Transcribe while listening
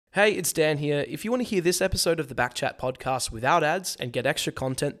Hey, it's Dan here. If you want to hear this episode of the BackChat podcast without ads and get extra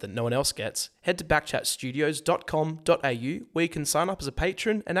content that no one else gets, head to backchatstudios.com.au where you can sign up as a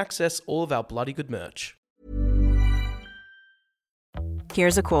patron and access all of our bloody good merch.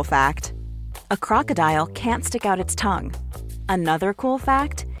 Here's a cool fact. A crocodile can't stick out its tongue. Another cool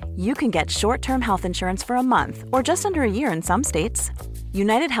fact, you can get short-term health insurance for a month or just under a year in some states.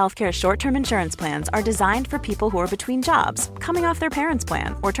 United Healthcare short-term insurance plans are designed for people who are between jobs, coming off their parents'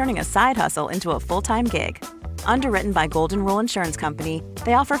 plan, or turning a side hustle into a full-time gig. Underwritten by Golden Rule Insurance Company,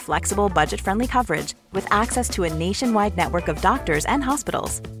 they offer flexible, budget-friendly coverage with access to a nationwide network of doctors and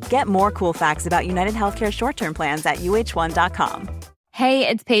hospitals. Get more cool facts about United Healthcare short-term plans at uh1.com. Hey,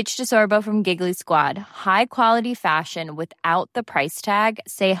 it's Paige DeSorbo from Giggly Squad. High quality fashion without the price tag.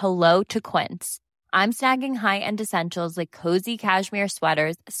 Say hello to Quince. I'm snagging high-end essentials like cozy cashmere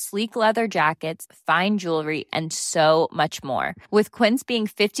sweaters, sleek leather jackets, fine jewelry, and so much more. With Quince being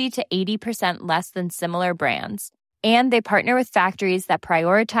 50 to 80% less than similar brands. And they partner with factories that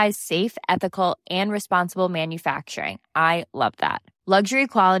prioritize safe, ethical, and responsible manufacturing. I love that. Luxury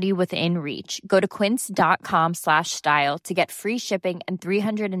quality within reach. Go to quince.com/style to get free shipping and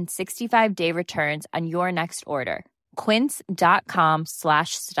 365-day returns on your next order.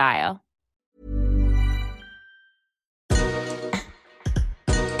 Quince.com/style.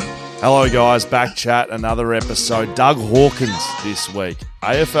 Hello guys, BackChat, another episode. Doug Hawkins this week.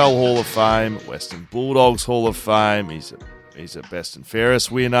 AFL Hall of Fame, Western Bulldogs Hall of Fame. He's a best and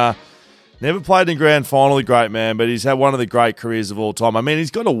fairest winner. Never played in grand final, the great man, but he's had one of the great careers of all time. I mean,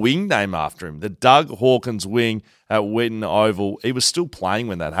 he's got a wing named after him, the Doug Hawkins wing at Wheaton Oval. He was still playing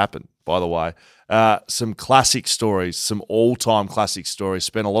when that happened, by the way. Some classic stories, some all-time classic stories.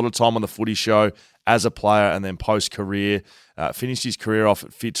 Spent a lot of time on the footy show as a player and then post-career. Finished his career off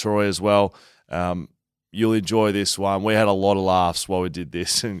at Fitzroy as well. You'll enjoy this one. We had a lot of laughs while we did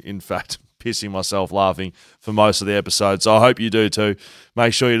this. And in fact, pissing myself laughing for most of the episode. So I hope you do too.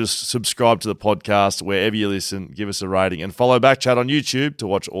 Make sure you just subscribe to the podcast wherever you listen. Give us a rating and follow BackChat on YouTube to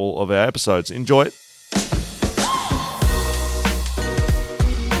watch all of our episodes. Enjoy it.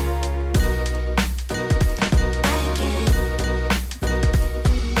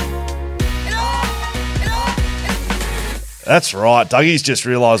 That's right. Dougie's just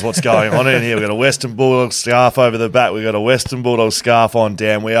realised what's going on in here. We've got a Western Bulldog scarf over the back. We've got a Western Bulldog scarf on,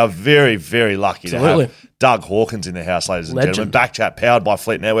 Dan. We are very, very lucky to have Doug Hawkins in the house, ladies and gentlemen. BackChat powered by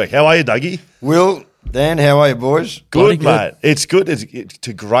Fleet Network. How are you, Dougie? Will, Dan, how are you, boys? Good, mate. It's good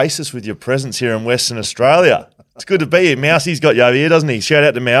to grace us with your presence here in Western Australia. It's good to be here. Mousey's got you over here, doesn't he? Shout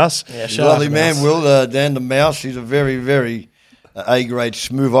out to Mouse. Yeah, lovely man, Mouse. Will. Dan the Mouse, he's a very, very A-grade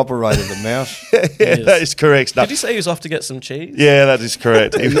smooth operator, the Mouse. That is correct. Did you say he was off to get some cheese? Yeah, that is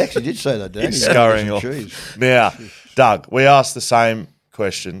correct. He actually did say that, Dan. He's scurrying off. Cheese. Now, Doug, we asked the same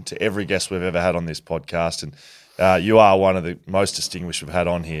question to every guest we've ever had on this podcast, and you are one of the most distinguished we've had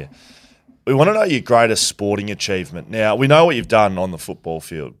on here. We want to know your greatest sporting achievement. Now, we know what you've done on the football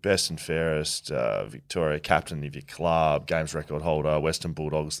field. Best and fairest, Victoria captain of your club, games record holder, Western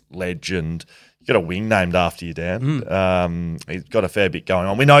Bulldogs legend. You've got a wing named after you, Dan. He's got a fair bit going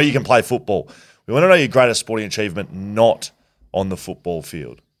on. We know you can play football. We want to know your greatest sporting achievement not on the football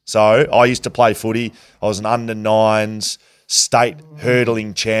field. So I used to play footy. I was an under-9s state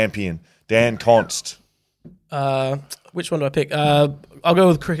hurdling champion. Dan Const. Which one do I pick? I'll go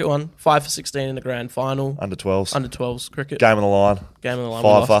with the cricket one. 5 for 16 in the grand final. Under-12s. Under-12s cricket. Game on the line. Game on the line.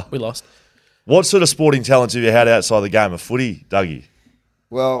 Fifer. We lost. What sort of sporting talents have you had outside the game of footy, Dougie?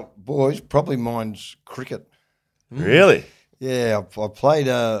 Well, boys, probably mine's cricket. Really? Yeah, I played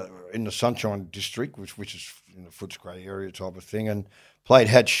in the Sunshine District, which is in the Footscray area type of thing, and played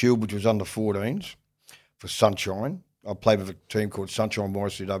Hatch Shield, which was under 14s for Sunshine. I played with a team called Sunshine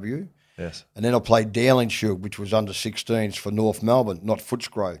YCW. Yes. And then I played Dowling Shield, which was under 16s for North Melbourne, not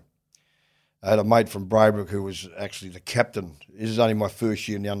Footscray. I had a mate from Braybrook who was actually the captain. This is only my first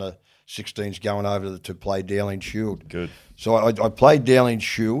year in the under 16s going over to play Dowling Shield. Good. So I played Dowling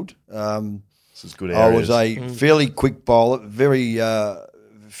Shield. This is good areas. I was a fairly quick bowler,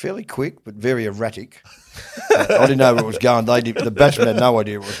 fairly quick, but very erratic. I didn't know where it was going. The batsman had no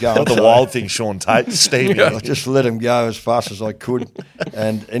idea where it was going. Not the wild thing, Sean Tate, Stevie. I just let him go as fast as I could.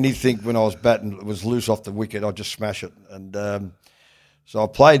 And anything when I was batting was loose off the wicket, I'd just smash it. And so I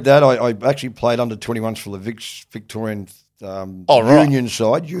played that. I actually played under 21s for the Victorian Union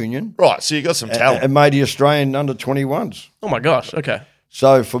side, Union. Right, so you got some talent. And made the Australian under 21s. Oh, my gosh. Okay.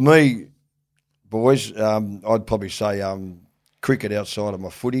 So for me, boys, I'd probably say cricket outside of my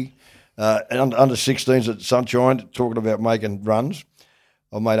footy. And under 16s at Sunshine, talking about making runs,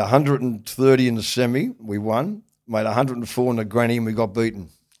 I made 130 in the semi, we won. Made 104 in the granny and we got beaten.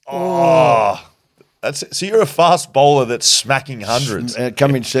 Oh, so you're a fast bowler that's smacking hundreds.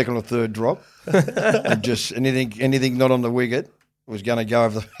 Come in second or third drop, and just anything not on the wicket was going to go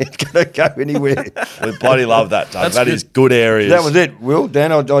over the head, going to go anywhere. We bloody love that, Doug. That is good areas. That was it, Will.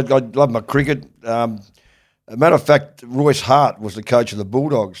 Dan, I love my cricket. A matter of fact, Royce Hart was the coach of the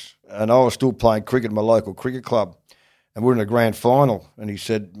Bulldogs, and I was still playing cricket in my local cricket club, and we're in a grand final, and he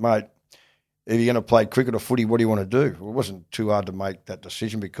said, mate, if you're going to play cricket or footy, what do you want to do? Well, it wasn't too hard to make that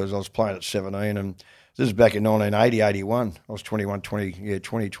decision because I was playing at 17, and this is back in 1980, 81. I was 21.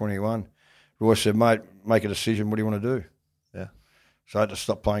 Roy said, mate, make a decision. What do you want to do? Yeah. So I had to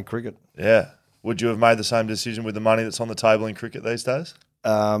stop playing cricket. Yeah. Would you have made the same decision with the money that's on the table in cricket these days?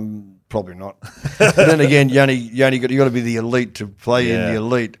 Probably not. But then again, you got to be the elite to play in the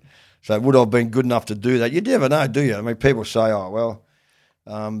elite. So would I have been good enough to do that? You never know, do you? I mean, people say, oh, well,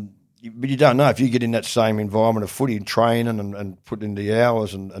 but you don't know if you get in that same environment of footy and training and put in the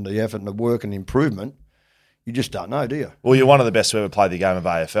hours and the effort and the work and the improvement. You just don't know, do you? Well, you're one of the best who ever played the game of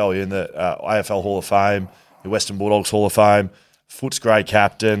AFL. You're in the AFL Hall of Fame, the Western Bulldogs Hall of Fame, Footscray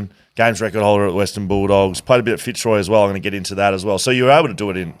captain, games record holder at Western Bulldogs, played a bit at Fitzroy as well. I'm going to get into that as well. So you were able to do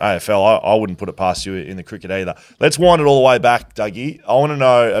it in AFL. I wouldn't put it past you in the cricket either. Let's wind it all the way back, Dougie. I want to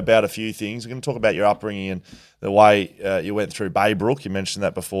know about a few things. We're going to talk about your upbringing and the way you went through Baybrook. You mentioned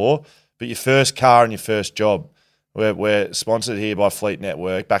that before. But your first car and your first job. We're sponsored here by Fleet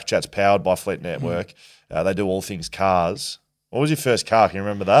Network. BackChat's powered by Fleet Network. They do all things cars. What was your first car? Can you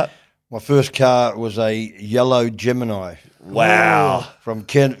remember that? My first car was a yellow Gemini. Wow. From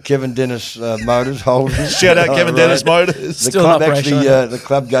Kevin Dennis Motors Holdings. Shout out Kevin Dennis Motors. The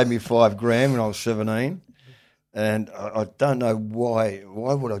club gave me $5,000 when I was 17. And I don't know why.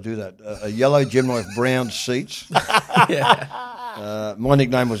 Why would I do that? A yellow Gemini with brown seats. Yeah. My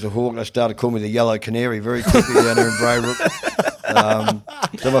nickname was the Hawk. They started calling me the Yellow Canary very quickly down there in Braybrook.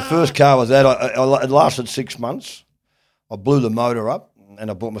 So my first car was that. It lasted 6 months. I blew the motor up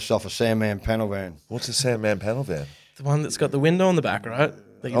and I bought myself a Sandman panel van. What's a Sandman panel van? The one that's got the window on the back, right?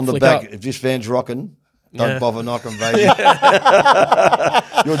 On the back, if this van's rocking, don't bother knocking, baby.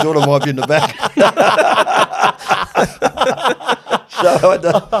 Your daughter might be in the back. So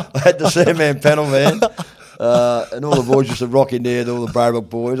I had the Sandman panel van. And all the boys used to rock in there, all the Braybrook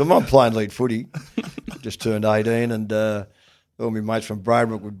boys. I'm not playing lead footy. Just turned 18 and all my mates from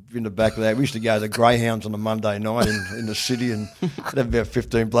Braybrook would be in the back of that. We used to go to the Greyhounds on a Monday night in the city and there'd have about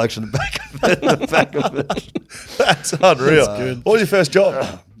 15 blokes in the back of it. That's unreal. What was your first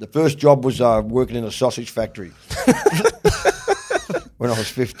job? The first job was working in a sausage factory when I was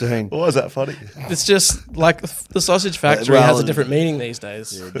 15. Why is that funny? It's just like the sausage factory has a different meaning these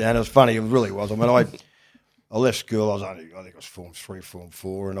days. Yeah, Dan, it was funny. It really was. I mean, I left school. I think it was Form 3, Form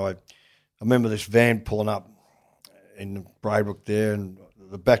 4, and I remember this van pulling up in Braybrook there, and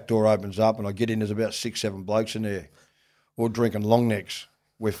the back door opens up, and I get in. There's about 6, 7 blokes in there, all drinking long necks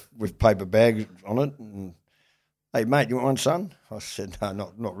with paper bags on it. And, hey mate, you want one, son? I said,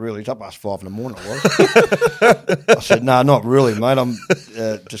 no, not really. It's up past 5 in the morning. I was. I said, no, not really, mate. I'm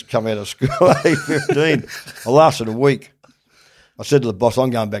just come out of school at 15. I lasted a week. I said to the boss, I'm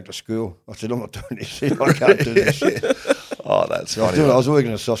going back to school. I said, I'm not doing this. I can't do this. Oh, that's funny. I was working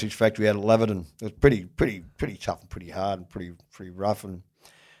in a sausage factory out at Laverton. It was pretty tough and pretty hard and pretty rough. And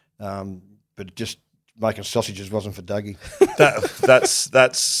but just making sausages wasn't for Dougie.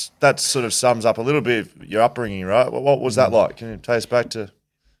 That sort of sums up a little bit of your upbringing, right? What was that like? Can you take us back to?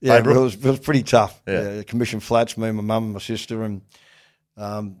 Yeah, it was pretty tough. Yeah. Commission flats, me and my mum and my sister, and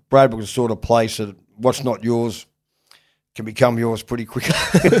Braybrook was the sort of place that what's not yours can become yours pretty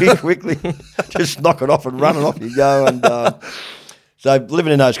quickly. Just knock it off and run and off you go. And so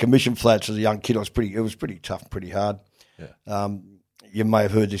living in those commission flats as a young kid, it was pretty tough, pretty hard. Yeah. You may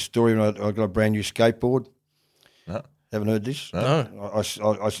have heard this story when I got a brand new skateboard. No. Haven't heard this? No.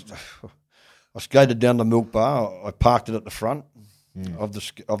 I skated down the milk bar. I parked it at the front of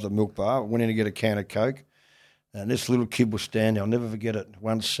the milk bar. Went in to get a can of Coke. And this little kid was standing. I'll never forget it.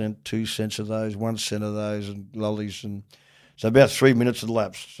 1 cent, 2 cents of those, 1 cent of those, and lollies. And so about 3 minutes had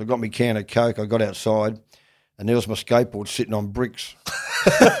elapsed. So I got my can of Coke. I got outside, and there was my skateboard sitting on bricks.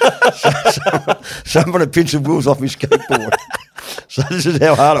 Someone had pinched the wheels off my skateboard. So this is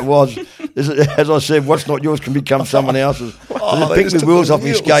how hard it was. As I said, what's not yours can become someone else's. So they picked the wheels off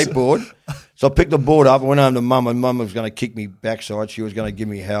my skateboard. So I picked the board up and went home to Mum, and Mum was going to kick me backside. She was going to give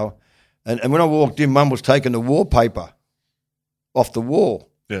me hell. And when I walked in, Mum was taking the wallpaper off the wall.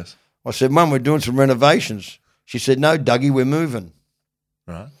 Yes. I said, Mum, we're doing some renovations. She said, no, Dougie, we're moving.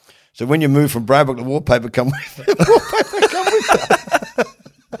 Right. So when you move from Braybrook, the wallpaper come with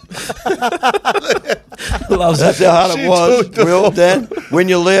it. Loves That's it. how hard it was, Will, Dan. When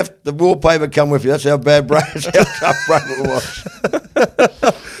you left, the wallpaper come with you. That's how bad That's how tough Braybrook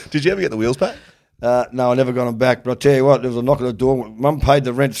was. Did you ever get the wheels back? No, I never got them back. But I tell you what, there was a knock at the door. Mum paid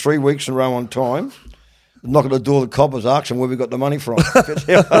the rent 3 weeks in a row on time. The knock at the door, the coppers asked him where we got the money from. So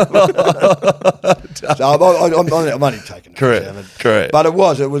I'm only taking it. Correct. But it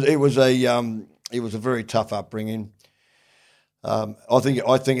was a very tough upbringing. I think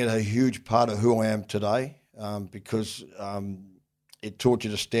it's a huge part of who I am today because it taught you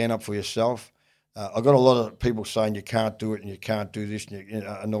to stand up for yourself. I got a lot of people saying you can't do it and you can't do this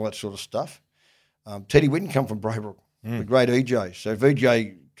and all that sort of stuff. Teddy Whitten come from Braybrook, the great EJ. So if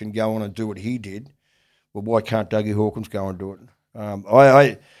EJ can go on and do what he did, well, why can't Dougie Hawkins go and do it?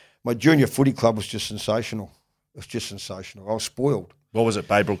 My junior footy club was just sensational. It was just sensational. I was spoiled. What was it,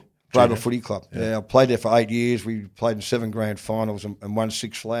 Braybrook? Braybrook Footy Club. Yeah, I played there for 8 years. We played in 7 grand finals and won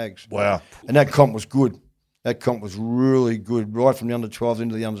 6 flags. Wow. And that comp was good. That comp was really good, right from the under-12s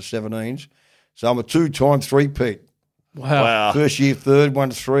into the under-17s. So I'm a 2-time three-peat. Wow. First year, third,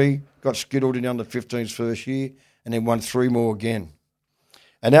 won 3, got skittled in the under-15s first year, and then won 3 more again.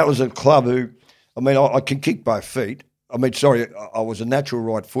 And that was a club who, I can kick both feet. I was a natural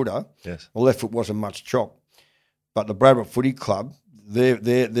right footer. Yes. My left foot wasn't much chop. But the Braybrook Footy Club,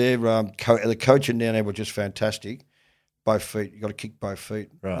 the coaching down there was just fantastic. Both feet. You got to kick both feet.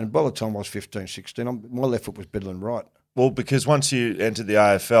 Right. And by the time I was 15, 16, my left foot was better than right. Well, because once you entered the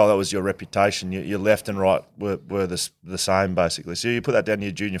AFL, that was your reputation. Your left and right were the same, basically. So you put that down to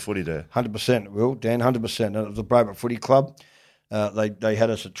your junior footy there. 100%, Will, Dan, 100%. And it was the Braybrook Footy Club. They had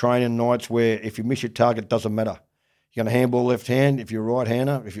us at training nights where if you miss your target, it doesn't matter. You're going to handball left hand, if you're a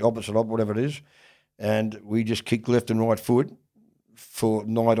right-hander, if you're opposite up, whatever it is. And we just kicked left and right foot for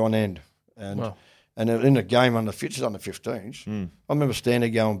night on end. And in a game under 15s, I remember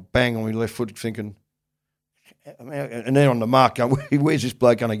standing there going bang on my left foot thinking, and then on the mark going, where's this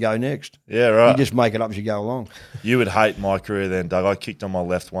bloke going to go next? Yeah, right. You just make it up as you go along. You would hate my career then, Doug. I kicked on my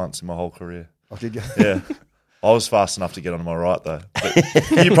left once in my whole career. Oh, did you? Yeah. I was fast enough to get onto my right, though.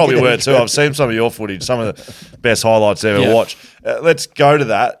 But you probably were too. I've seen some of your footage, some of the best highlights ever watched. Let's go to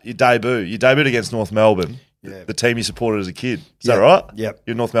that. Your debut. You debuted against North Melbourne, the team you supported as a kid. Is that right? Yep.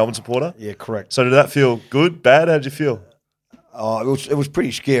 You're a North Melbourne supporter? Yeah, correct. So did that feel good, bad? How did you feel? It was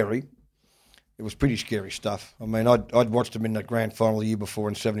pretty scary. It was pretty scary stuff. I'd watched them in the grand final the year before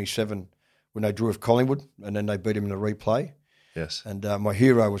in 77 when they drew with Collingwood, and then they beat him in the replay. Yes. And my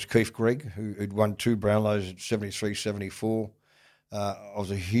hero was Keith Gregg, who'd won 2 Brownlows at 73, 74. I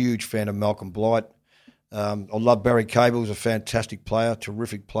was a huge fan of Malcolm Blight. I love Barry Cable. He was a fantastic player,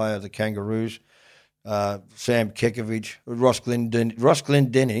 terrific player, the Kangaroos. Sam Kekovich. Ross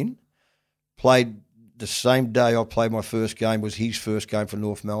Glendenning played the same day I played my first game, was his first game for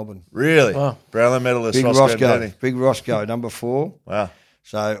North Melbourne. Really? Wow. Brownlow medalist Big Roscoe. Big Roscoe, number 4. Wow.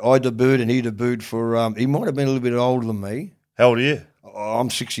 So I debuted and he debuted for, he might have been a little bit older than me. How old are you? I'm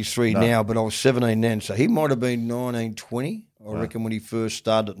 63 now, but I was 17 then. So he might have been 19, 20, I reckon, when he first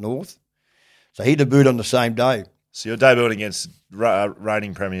started at North. So he debuted on the same day. So you're debuting against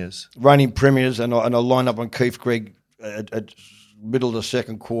reigning premiers. Reigning premiers, and I lined up on Keith Gregg at middle of the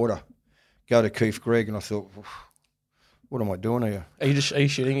second quarter. Go to Keith Gregg, and I thought, what am I doing here? Are you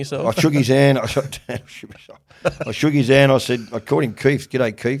shitting yourself? I shook his hand. I shook his hand. I called him Keith.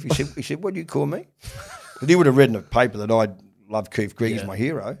 G'day, Keith. He said, what do you call me? But he would have read in the paper that I love Keith Gregg. He's my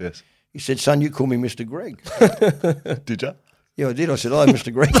hero. Yes. He said, son, you call me Mr. Gregg. Did you? Yeah, I did. I said, hello,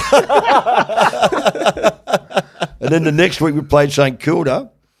 Mr. Gregg. And then the next week we played St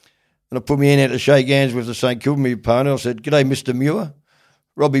Kilda, and I put me in there to shake hands with the St Kilda opponent. I said, g'day, Mr. Muir.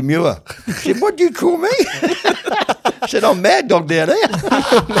 Robbie Muir. He said, what do you call me? I said, I'm Mad Dog down here.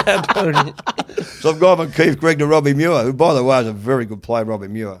 So I've gone from Keith Gregg to Robbie Muir, who, by the way, is a very good player, Robbie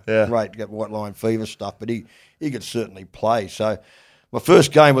Muir. Yeah. Great, got white line fever stuff, but he could certainly play. So my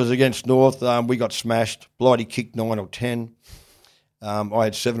first game was against North. We got smashed. Blighty kicked 9 or 10. I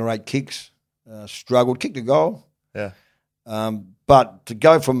had 7 or 8 kicks, struggled, kicked a goal. Yeah. But to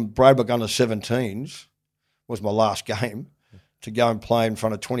go from Braybrook under 17s was my last game, to go and play in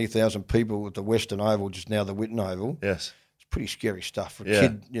front of 20,000 people at the Western Oval, just now the Whitten Oval. Yes. It's pretty scary stuff for a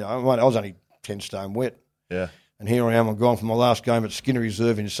kid. I was only 10 stone wet. Yeah. And here I am, I'm gone for my last game at Skinner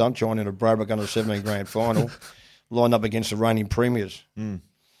Reserve in Sunshine in a Braybrook under 17 grand final, lined up against the reigning premiers. And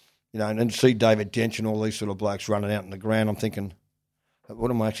then see David Dench and all these sort of blokes running out in the ground. I'm thinking, what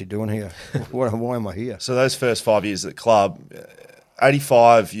am I actually doing here? Why am I here? So those first 5 years at the club,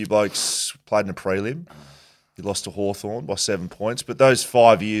 85, you blokes played in a prelim. You lost to Hawthorn by 7 points, but those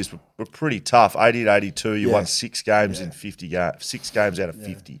 5 years were pretty tough. 80 to 82, you won 6 games in 50 games, 6 games out of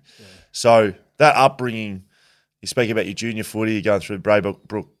 50. Yeah. So that upbringing, you speak about your junior footy, you're going through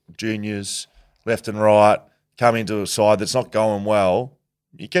Braybrook juniors, left and right, come into a side that's not going well.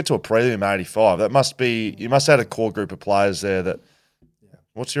 You get to a prelim 85. You must have had a core group of players there that.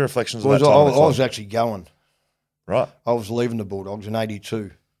 What's your reflections on that time? I was actually going. Right. I was leaving the Bulldogs in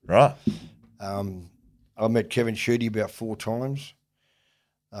 82. Right. I met Kevin Sheedy about 4 times.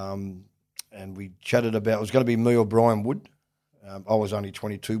 And we chatted about, it was going to be me or Brian Wood. I was only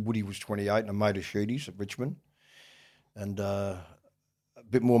 22. Woody was 28, and I made a Sheedy's at Richmond. And a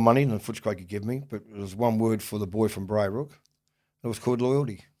bit more money than Footscray could give me, but there was one word for the boy from Braybrook. It was called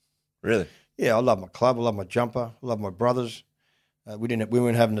loyalty. Really? Yeah, I love my club. I love my jumper. I love my brothers. We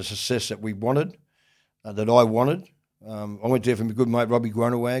weren't having the success that we wanted, that I wanted. I went there for my good mate Robbie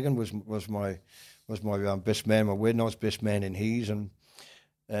Groenewagen was my best man at my wedding. I was best man in his,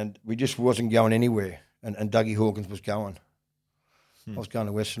 and we just wasn't going anywhere. And Dougie Hawkins was going. I was going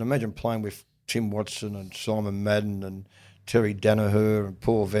to Western. Imagine playing with Tim Watson and Simon Madden and Terry Danaher and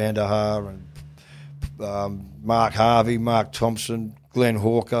Paul Vanderhaar and Mark Harvey, Mark Thompson, Glenn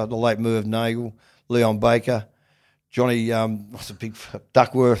Hawker, the late Merv Nagel, Leon Baker, Johnny, what's the big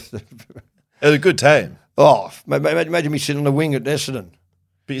Duckworth. It was a good team. Oh, imagine me sitting on the wing at Essendon.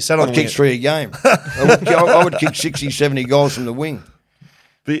 But you sat on I'd the kick wing. 3 a game. I would kick 60, 70 goals from the wing.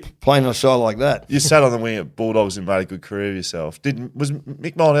 But playing on a side like that. You sat on the wing at Bulldogs and made a good career of yourself. Was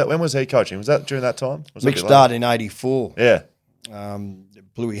Mick Mould, when was he coaching? Was that during that time? Mick started in 84. Yeah.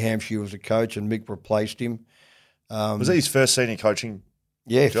 Bluey Hampshire was the coach and Mick replaced him. Was that his first senior coaching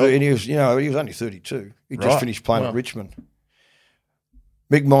job? And he was only 32. He just finished playing at Richmond.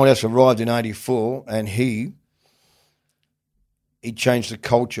 Mick Mould arrived in 84 and he changed the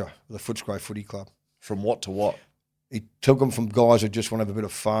culture of the Footscray Footy Club. From what to what? He took them from guys who just want to have a bit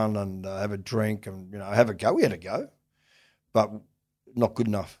of fun and have a drink and have a go. We had a go, but not good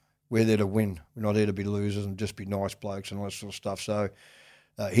enough. We're there to win. We're not there to be losers and just be nice blokes and all that sort of stuff. So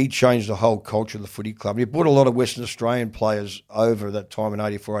he changed the whole culture of the footy club. He brought a lot of Western Australian players over that time in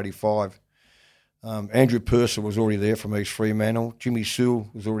 84, 85. Andrew Purser was already there from East Fremantle. Jimmy Sewell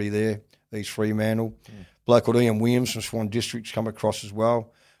was already there, East Fremantle. Bloke called Ian Williams from Swan District's come across as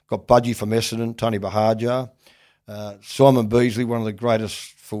well. Got Budgie from Essendon, Tony Bahajar. Simon Beasley, one of the greatest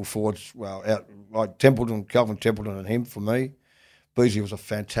full forwards, like Templeton, Calvin Templeton and him for me. Beasley was a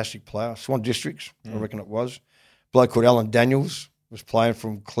fantastic player. Swan Districts, I reckon it was. Bloke called Alan Daniels was playing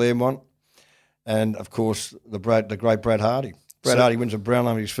from Claremont. And, of course, the great Brad Hardy. Brad Hardy wins a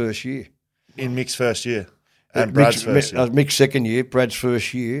Brownlow in his first year. In Mick's first year and Brad's first year. Mick's second year, Brad's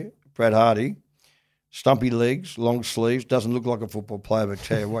first year, Brad Hardy. Stumpy legs, long sleeves, doesn't look like a football player, but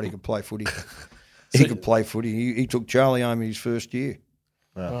tell you what, he could play footy. He could play footy. He took Charlie home in his first year.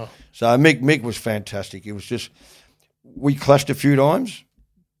 Wow. So Mick was fantastic. It was just, we clashed a few times,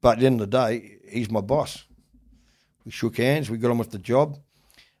 but at the end of the day, he's my boss. We shook hands, we got on with the job,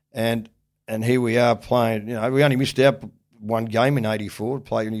 and here we are playing. We only missed out one game in 84,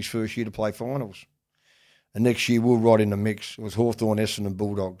 played in his first year to play finals. And next year, we were right in the mix. It was Hawthorn, Essendon,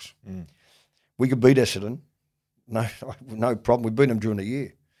 Bulldogs. We could beat Essendon, no problem. We beat them during the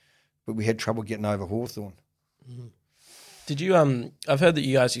year. But we had trouble getting over Hawthorn. Did you? I've heard that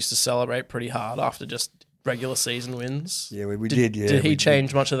you guys used to celebrate pretty hard after just regular season wins. Yeah, we did. Yeah, did he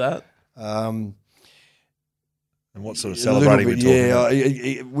change much of that? And what sort of celebrating we're talking about?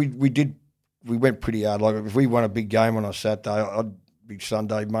 We did. We went pretty hard. Like if we won a big game on a Saturday, I'd be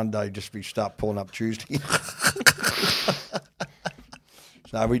Sunday, Monday, just be start pulling up Tuesday.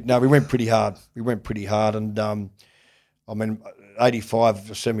 We went pretty hard. And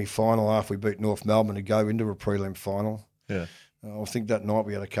 85, a semi-final after we beat North Melbourne to go into a prelim final. Yeah. I think that night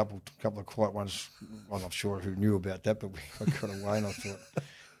we had a couple of quiet ones. I'm not sure who knew about that, but I got away and I thought,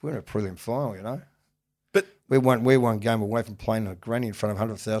 we're in a prelim final, But we're one game away from playing a granny in front of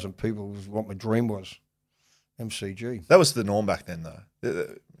 100,000 people was what my dream was. MCG. That was the norm back then, though.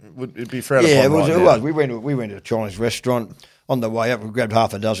 Would it be frowned Yeah, upon? it was. We went to a Chinese restaurant. On the way up, we grabbed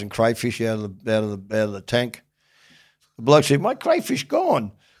half a dozen crayfish out of the tank. The bloke said, "My crayfish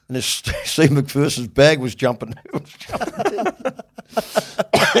gone," and this Steve McPherson's bag was jumping.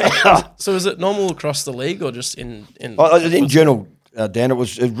 So is it normal across the league or just in general, Dan?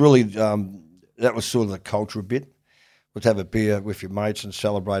 It really that was sort of the culture a bit. Would have a beer with your mates and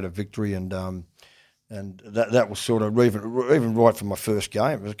celebrate a victory, and that was sort of even right from my first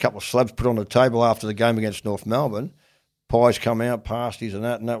game. There was a couple of slabs put on the table after the game against North Melbourne. Pies come out, pasties and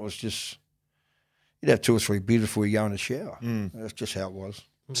that was just, you'd have 2 or 3 beers before you go in the shower. That's just how it was.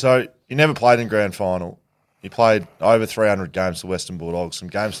 So you never played in grand final. You played over 300 games for Western Bulldogs, some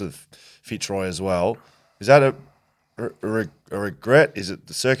games with Fitzroy as well. Is that a a regret? Is it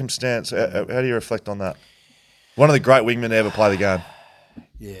the circumstance? How do you reflect on that? One of the great wingmen to ever play the game.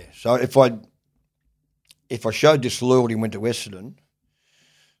 Yeah. So if I showed disloyalty and went to Essendon,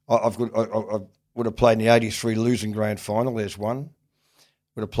 I would have played in the 83 losing grand final. There's one.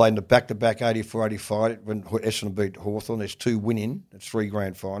 Would have played in the back-to-back 84-85 when Essendon beat Hawthorn. There's 2 winning. That's 3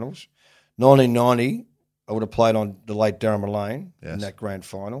 grand finals. 1990, I would have played on the late Darren Mullane in that grand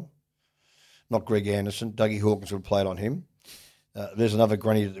final. Not Greg Anderson. Dougie Hawkins would have played on him. There's another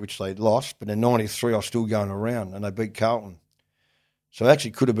granny which they lost, but in 93 I was still going around and they beat Carlton. So I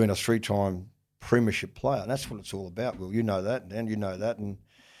actually could have been a 3-time premiership player, and that's what it's all about. Well, you know that, Dan, you know that, and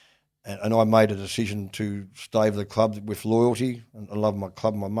I made a decision to stay with the club with loyalty and I love my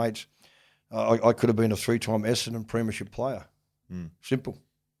club and my mates. I could have been a 3-time Essendon premiership player. Simple.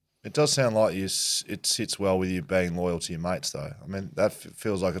 It does sound like it sits well with you being loyal to your mates, though. I mean, that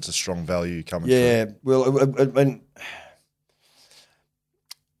feels like it's a strong value coming through. Yeah, well, I mean,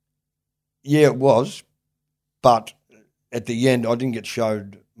 yeah, it was, but at the end, I didn't get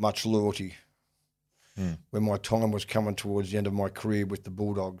showed much loyalty when my time was coming towards the end of my career with the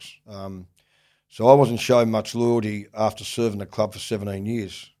Bulldogs. So I wasn't shown much loyalty after serving the club for 17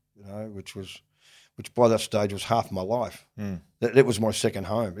 years, which by that stage was half my life. That was my second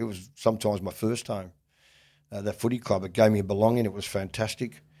home. It was sometimes my first home. That footy club, it gave me a belonging. It was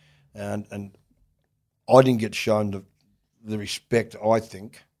fantastic. And I didn't get shown the respect, I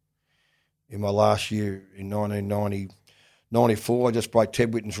think, in my last year in 1994. I just broke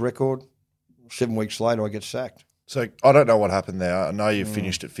Ted Whitten's record. 7 weeks later, I get sacked. So I don't know what happened there. I know you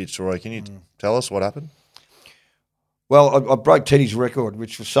finished at Fitzroy. Can you tell us what happened? Well, I broke Teddy's record,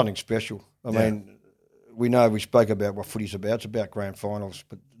 which was something special. I mean, we spoke about what footy's about. It's about grand finals,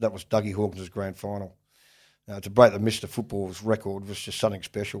 but that was Dougie Hawkins' grand final. To break the Mr. Football's record was just something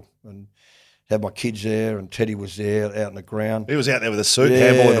special. And had my kids there, and Teddy was there out in the ground. He was out there with a suit,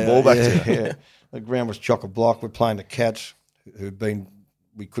 handballing the ball back to you. Yeah. The ground was chock-a-block. We're playing the Cats,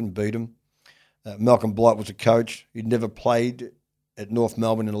 we couldn't beat them. Malcolm Blight was a coach. He'd never played at North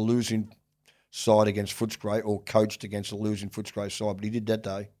Melbourne in a losing side against Footscray or coached against a losing Footscray side, but he did that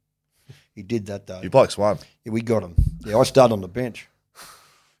day. You blokes won. Yeah, we got him. Yeah, I started on the bench.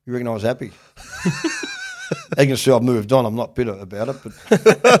 You reckon I was happy? As you can see, I've moved on. I'm not bitter about it,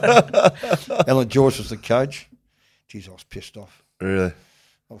 but Alan Joyce was the coach. Jeez, I was pissed off. Really?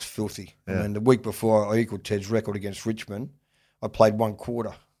 I was filthy. Yeah. I mean, the week before I equalled Ted's record against Richmond, I played 1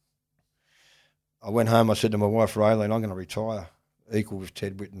 quarter. I went home, I said to my wife, Raylene, I'm going to retire, equal with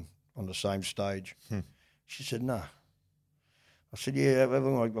Ted Whitten on the same stage. She said, no. I said, yeah,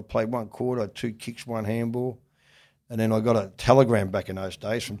 I played 1 quarter, 2 kicks, 1 handball. And then I got a telegram back in those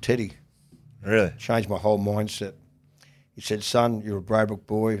days from Teddy. Really? Changed my whole mindset. He said, son, you're a Braybrook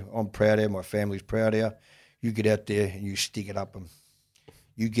boy. I'm proud of you. My family's proud of you. You get out there and you stick it up them.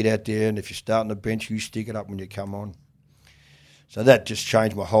 You get out there, and if you start on the bench, you stick it up when you come on. So that just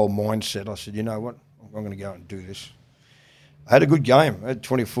changed my whole mindset. I said, you know what? I'm going to go and do this. I had a good game. I had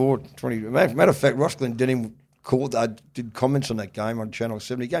 24, 20. Matter of fact, Ross Glendenning did comments on that game on Channel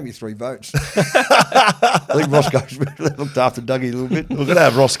 7. He gave me 3 votes. I think Roscoe looked after Dougie a little bit. We're going to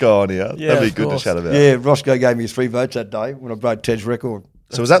have Roscoe on here. Yeah, that'd be good to chat about. Yeah, Roscoe gave me 3 votes that day when I broke Ted's record.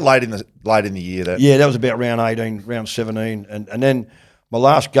 So was that late in the year then? Yeah, that was about round 18, round 17. And then my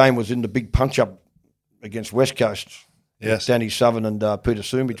last game was in the big punch-up against West Coast. Yes. Danny Southern and Peter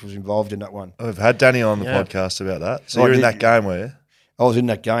Sumich was involved in that one. I've had Danny on the podcast about that. So you're in that game, were you? I was in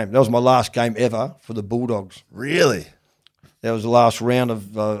that game. That was my last game ever for the Bulldogs. Really? That was the last round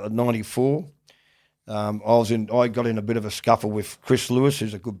of 94. I got in a bit of a scuffle with Chris Lewis,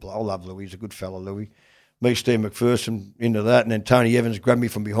 who's a good bloke. I love Louis. He's a good fella, Louis. Me, Steve McPherson, into that, and then Tony Evans grabbed me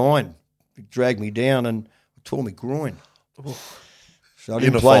from behind. He dragged me down and tore me groin. So I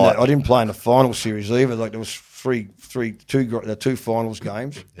didn't play in the final series either. Like there was two finals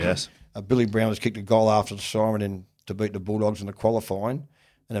games. Yes. Billy Brown has kicked a goal after the siren and to beat the Bulldogs in the qualifying,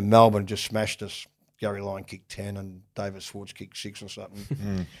 and then Melbourne just smashed us. Gary Lyon kicked 10 and David Swartz kicked 6 or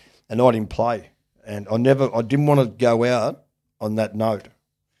something, and I didn't play. And I didn't want to go out on that note.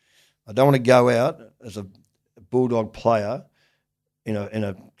 I don't want to go out as a Bulldog player in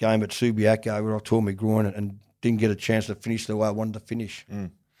a game at Subiaco where I tore my groin and didn't get a chance to finish the way I wanted to finish.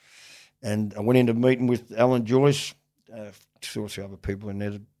 And I went into a meeting with Alan Joyce, sorts of other people in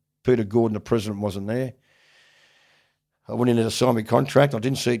there. Peter Gordon, the president, wasn't there. I went in there to sign my contract. I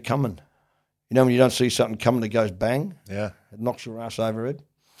didn't see it coming. You know when you don't see something coming that goes bang? Yeah. It knocks your ass over it.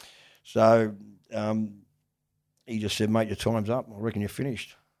 So he just said, mate, your time's up. I reckon you're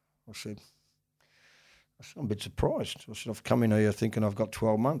finished. I said, I'm a bit surprised. I said, I've come in here thinking I've got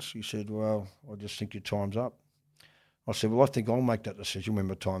 12 months. He said, well, I just think your time's up. I said, well, I think I'll make that decision when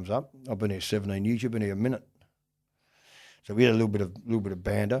my time's up. I've been here 17 years. You've been here a minute. So we had a little bit of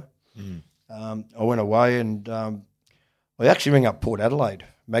banter. I went away and I actually rang up Port Adelaide,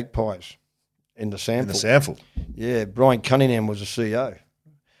 Magpies, in the Sample. In the Sample? Yeah, Brian Cunningham was the CEO. And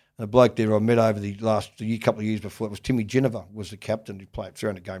the bloke there I met over the couple of years before, it was Timmy Geneva was the captain. He played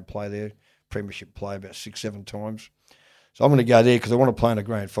 300-game play there, premiership play about 6-7 times. So I'm going to go there because I want to play in a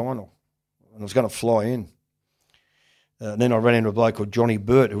grand final. And I was going to fly in. And then I ran into a bloke called Johnny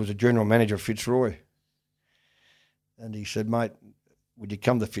Burt, who was a general manager of Fitzroy. And he said, mate, would you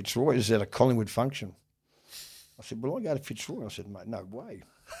come to Fitzroy? This is at a Collingwood function. I said, well, I go to Fitzroy. I said, mate, no way.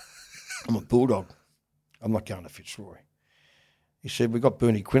 I'm a Bulldog. I'm not going to Fitzroy. He said, we got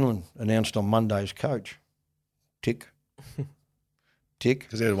Bernie Quinlan announced on Monday as coach. Tick. Tick.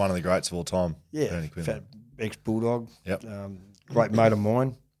 Because he was one of the greats of all time. Yeah, Bernie Quinlan. Ex-Bulldog. Yep. Great mate of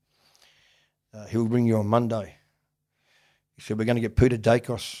mine. He'll bring you on Monday. He said, we're going to get Peter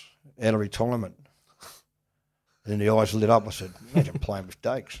Dacos out of retirement. And then the eyes lit up. I said, imagine playing with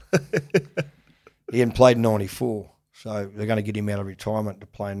Dakes. He hadn't played in 94, so they're going to get him out of retirement to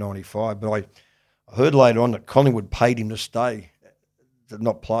play in 95. But I heard later on that Collingwood paid him to stay, to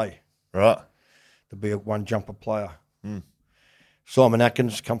not play. Right. To be a one-jumper player. Simon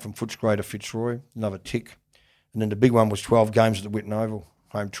Atkins, come from Footscray to Fitzroy, another tick. And then the big one was 12 games at the Whitten Oval,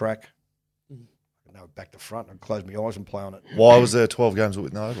 home track. No, back to front. I'd close my eyes and play on it. Why was there 12 games at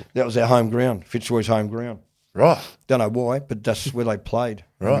Whitten Oval? That was our home ground, Fitzroy's home ground. Right. Don't know why, but that's where they played.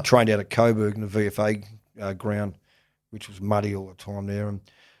 Right. We trained out at Coburg in the VFA ground, which was muddy all the time there.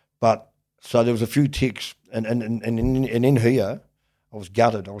 But so there was a few ticks, and in here, I was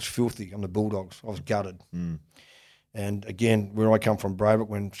gutted. I was filthy on the Bulldogs. I was gutted. And again, where I come from, Braybrook,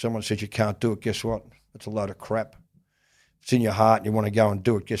 when someone says you can't do it, guess what? It's a load of crap. It's in your heart and you want to go and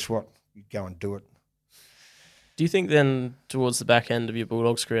do it, guess what? You go and do it. Do you think then, towards the back end of your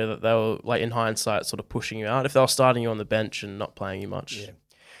Bulldogs career, that they were, like in hindsight, sort of pushing you out? If they were starting you on the bench and not playing you much? Yeah.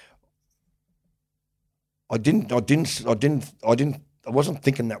 I wasn't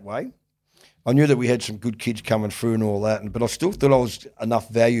thinking that way. I knew that we had some good kids coming through and all that, but I still thought I was enough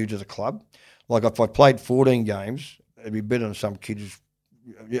value to the club. Like if I played 14 games, it'd be better than some kids.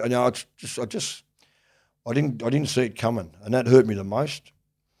 You know, I didn't see it coming, and that hurt me the most.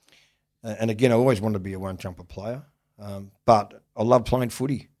 And again, I always wanted to be a one-jumper player, but I love playing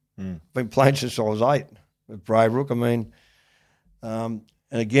footy. I've been playing since I was 8 with Braybrook. I mean, and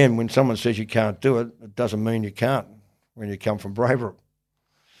again, when someone says you can't do it, it doesn't mean you can't when you come from Braybrook.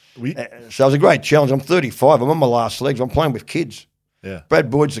 So it was a great challenge. I'm 35. I'm on my last legs. I'm playing with kids. Yeah.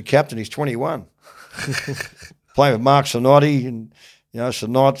 Brad Boyd's the captain. He's 21. Playing with Mark Sonotti and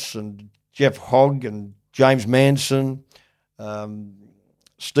Sonots and Jeff Hogg and James Manson.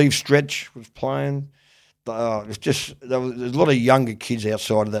 Steve Stretch was playing. It's just there's a lot of younger kids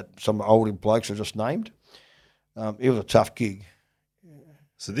outside of that. Some older blokes are just named. It was a tough gig.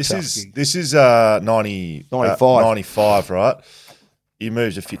 So this is 95, right? You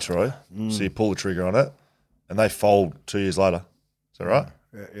moved to Fitzroy, so you pull the trigger on it, and they fold 2 years later. Is that right?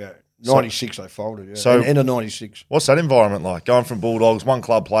 Yeah. 96 they folded. Yeah. So end of 96. What's that environment like? Going from Bulldogs, one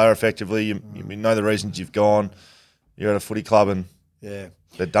club player, effectively. You know the reasons you've gone. You're at a footy club and they're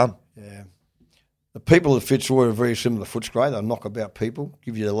done. Yeah. The people at Fitzroy are very similar to Footscray. They knock about people,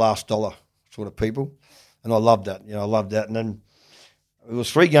 give you the last dollar sort of people. And I loved that. I loved that. And then it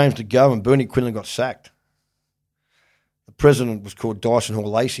was 3 games to go and Bernie Quinlan got sacked. The president was called Dyson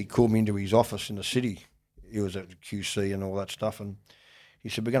Hall Lacey, called me into his office in the city. He was at the QC and all that stuff. And he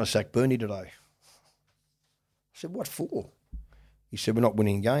said, we're going to sack Bernie today. I said, what for? He said, we're not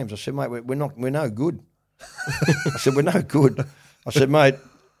winning games. I said, mate, we're no good. I said, we're no good. I said, mate,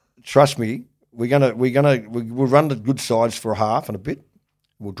 trust me, we'll run the good sides for a half and a bit.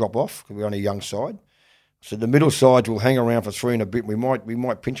 We'll drop off because we're on a young side. I said, the middle sides will hang around for 3 and a bit. We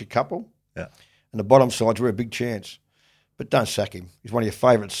might pinch a couple. Yeah. And the bottom sides, we're a big chance. But don't sack him. He's one of your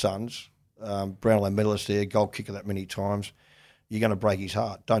favourite sons. Brownlow medalist there, goal kicker that many times. You're going to break his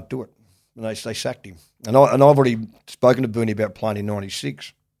heart. Don't do it. And they sacked him. And I've already spoken to Bernie about playing in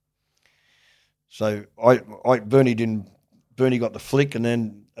 96. So Bernie got the flick, and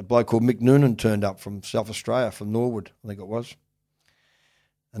then a bloke called Mick Noonan turned up from South Australia, from Norwood, I think it was.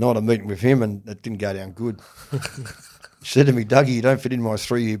 And I had a meeting with him, and it didn't go down good. He said to me, Dougie, you don't fit in my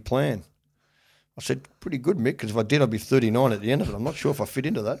 3-year plan. I said, pretty good, Mick, because if I did, I'd be 39 at the end of it. I'm not sure if I fit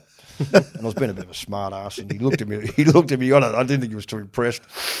into that. And I was being a bit of a smart ass, and he looked at me. I didn't think he was too impressed.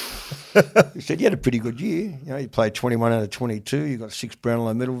 He said, you had a pretty good year. You played 21 out of 22. You got 6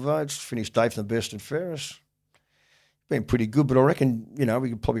 Brownlow medal votes, finished 8th and best and fairest. been pretty good, but I reckon, we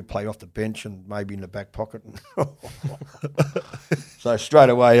could probably play off the bench and maybe in the back pocket. So straight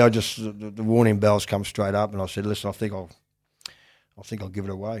away, the warning bells come straight up, and I said, listen, I think I'll give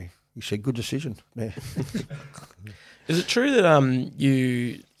it away. He said, good decision. Yeah. Is it true that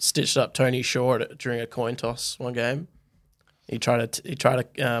you stitched up Tony Shaw during a coin toss one game? He tried to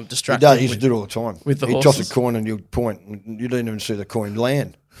distract him. He used to do it all the time. With the He'd horses. toss a coin and you'd point, and you didn't even see the coin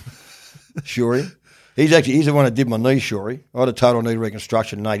land. Shorey. He's the one that did my knee, Shorey. I had a total knee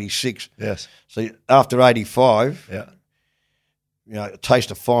reconstruction in 86. Yes. So after 85, Yeah.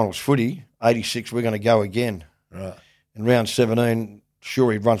 taste of finals footy, 86, we're going to go again. Right. In round 17,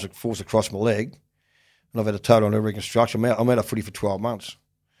 Shorey runs a force across my leg, and I've had a total knee reconstruction. I'm out of footy for 12 months.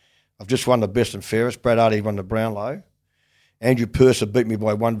 I've just won the best and fairest. Brad Hardy won the Brownlow. Andrew Purser beat me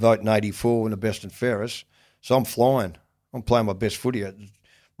by 1 vote in 84 in the best and fairest. So I'm flying. I'm playing my best footy.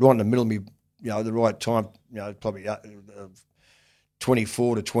 Right in the middle of me, the right time, probably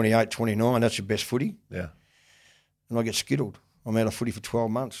 24 to 28, 29, that's your best footy. Yeah. And I get skittled. I'm out of footy for 12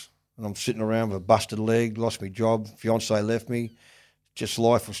 months. And I'm sitting around with a busted leg, lost my job, fiancé left me.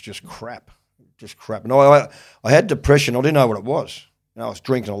 Life was just crap. Just crap. And I had depression. I didn't know what it was. I was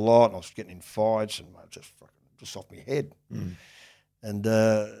drinking a lot and I was getting in fights and I just off my head. Mm. And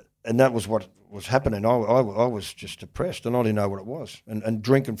that was what was happening. I was just depressed and I didn't know what it was. And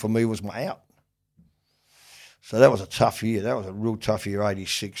drinking for me was my out. So that was a tough year. That was a real tough year,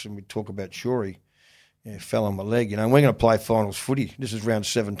 86. And we talk about Shorey. Fell on my leg. And we're going to play finals footy. This is round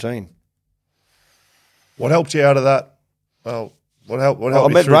 17. What helped you out of that? Well, what helped I you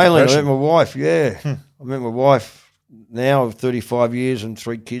met through Raylene. I depression? met my wife, I met my wife now of 35 years and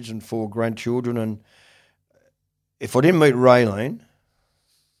 3 kids and 4 grandchildren. And if I didn't meet Raylene,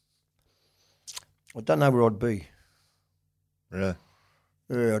 I don't know where I'd be. Really?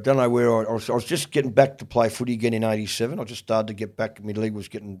 Yeah, I don't know where I was just getting back to play footy again in 87. I just started to get back. My league was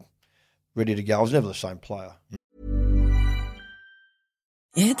getting ready to go. I was never the same player.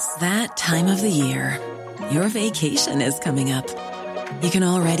 It's that time of the year. Your vacation is coming up. You can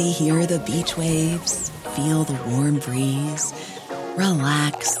already hear the beach waves, feel the warm breeze,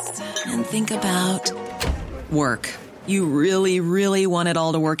 relax, and think about work. You really, really want it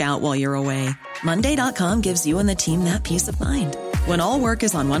all to work out while you're away. Monday.com gives you and the team that peace of mind. When all work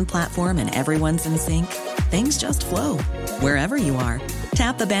is on one platform and everyone's in sync, things just flow. Wherever you are,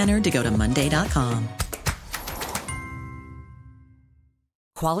 tap the banner to go to Monday.com.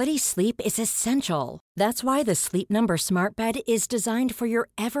 Quality sleep is essential. That's why the Sleep Number Smart Bed is designed for your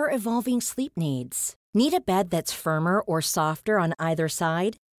ever-evolving sleep needs. Need a bed that's firmer or softer on either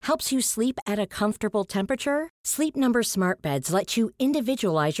side? Helps you sleep at a comfortable temperature? Sleep Number Smart Beds let you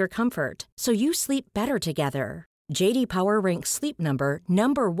individualize your comfort, so you sleep better together. J.D. Power ranks Sleep Number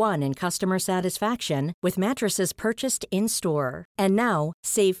number 1 in customer satisfaction with mattresses purchased in-store. And now,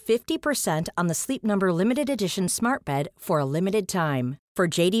 save 50% on the Sleep Number Limited Edition Smart Bed for a limited time. For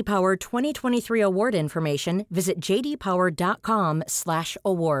J.D. Power 2023 award information, visit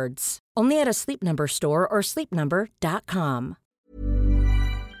jdpower.com/awards. Only at a Sleep Number store or sleepnumber.com.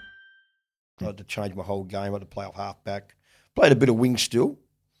 I had to change my whole game. I had to play off half-back. Played a bit of wing still,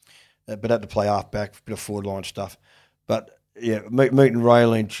 but had to play half-back, a bit of forward line stuff. But, meeting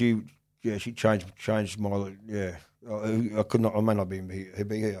Raylene, she changed my, I could not, I may not be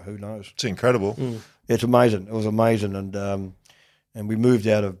here, who knows. It's incredible. It's amazing. It was amazing. And we moved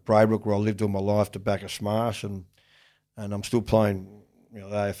out of Braybrook, where I lived all my life, to Bacchus Marsh, and I'm still playing, the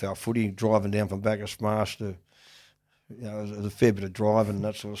AFL footy, driving down from Bacchus Marsh to, it was a fair bit of driving and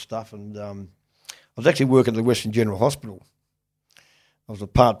that sort of stuff. And I was actually working at the Western General Hospital. I was a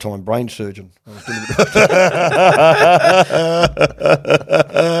part-time brain surgeon. I was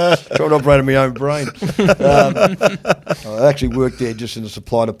trying to operate on my own brain. I actually worked there just in the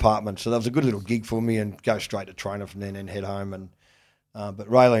supply department, so that was a good little gig for me, and go straight to trainer from then and head home. And but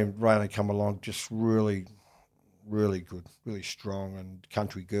Raylene come along, just really, really good, really strong, and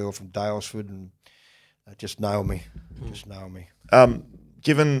country girl from Dalesford, and just nailed me.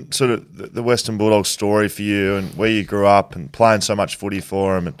 Given sort of the Western Bulldogs story for you and where you grew up and playing so much footy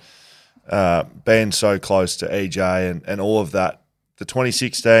for them and being so close to EJ and all of that, the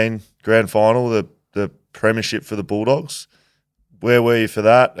 2016 grand final, the premiership for the Bulldogs, where were you for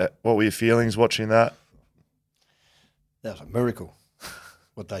that? What were your feelings watching that? That was a miracle,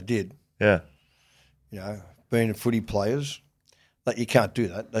 what they did. Yeah. Being footy players, you can't do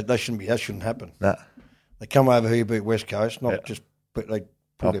that. That shouldn't happen. Nah. They come over here, beat West Coast, just but they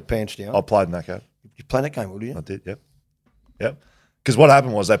pull their pants down. I played in that game. You played that game, did you? I did, yep. Because what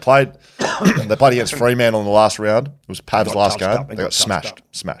happened was they played against Fremantle in the last round. It was Pav's last game. They got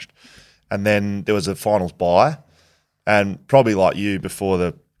smashed. And then there was a finals bye, And probably like you before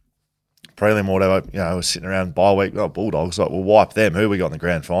the prelim or whatever, I was sitting around bye week, Bulldogs, like, we'll wipe them. Who we got in the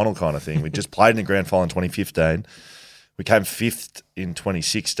grand final kind of thing. We just played in the grand final in 2015. We came 5th in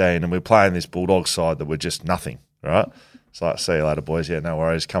 2016, and we were playing this Bulldogs side that were just nothing, right? It's like, see you later, boys. Yeah, no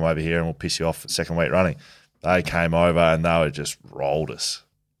worries. Come over here and we'll piss you off second week running. They came over and they were just rolled us.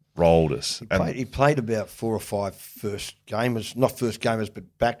 He played about 4 or 5 first gamers, not first gamers,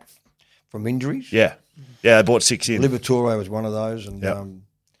 but back from injuries. Yeah. Yeah, they brought 6 in. Liberatore was one of those. And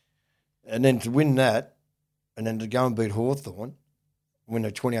and then to win that, and then to go and beat Hawthorn, when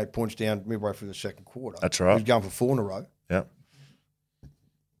they're 28 points down midway through the second quarter. That's right. He was going for 4 in a row. Yeah.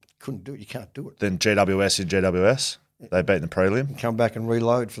 Couldn't do it. You can't do it. Then GWS in GWS. They beat in the prelim. And come back and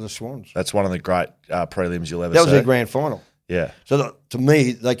reload for the Swans. That's one of the great prelims you'll ever see. That was their grand final. Yeah. So to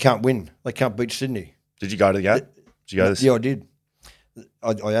me, they can't win. They can't beat Sydney. Did you go to the game? Did you go to this? Yeah, I did.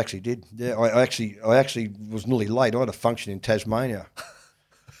 I actually did. Yeah, I actually was nearly late. I had a function in Tasmania,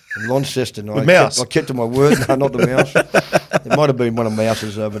 in Launceston. I kept to my word. No, not the Mouse. It might have been one of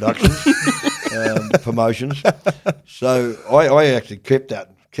Mouse's productions, promotions. So I actually kept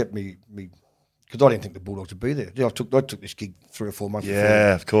me because I didn't think the Bulldogs would be there. I took this gig 3 or 4 months before.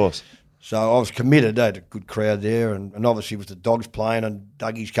 Yeah, of course. So I was committed. They had a good crowd there, and obviously with the Dogs playing and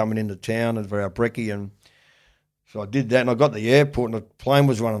Dougie's coming into town and for our brekkie, and so I did that, and I got to the airport, and the plane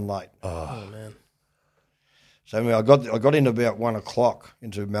was running late. Oh man! So anyway, I got in about 1 o'clock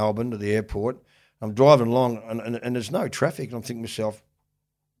into Melbourne to the airport. I'm driving along, and there's no traffic, and I'm thinking to myself,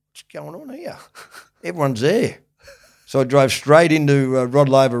 what's going on here? Everyone's there. So I drove straight into Rod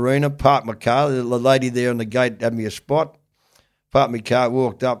Laver Arena, parked my car. The lady there on the gate had me a spot. Parked my car,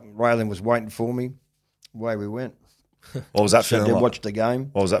 walked up. Raylan was waiting for me. Away we went. What was that feeling like? Watched the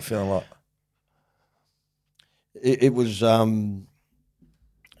game. What was that feeling like? It was,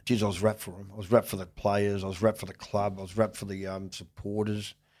 geez, I was wrapped for them. I was wrapped for the players. I was wrapped for the club. I was wrapped for the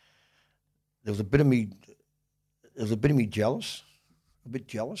supporters. There was a bit of me jealous, a bit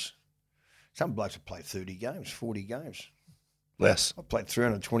jealous. Some blokes have played 30 games, 40 games. Less. I played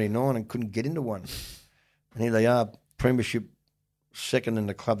 329 and couldn't get into one. And here they are, premiership second in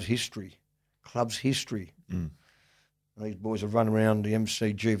the club's history. Mm. And these boys are running around the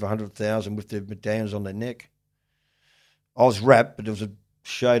MCG for 100,000 with their medallions on their neck. I was wrapped, but there was a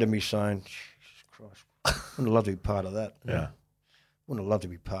shade of me saying, Jesus Christ, I wouldn't love to be part of that. Yeah. Wouldn't love to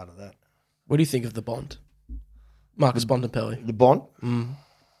be part of that. What do you think of the Bond? Marcus Bontempelli. The Bond? Mm.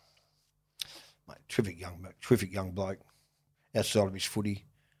 Mate, terrific young bloke. Outside of his footy,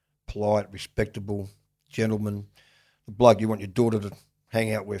 polite, respectable, gentleman. The bloke you want your daughter to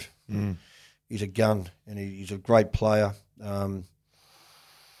hang out with. Mm. He's a gun, and he's a great player.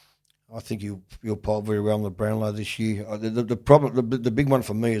 I think he'll play very well in the Brownlow this year. The problem, the big one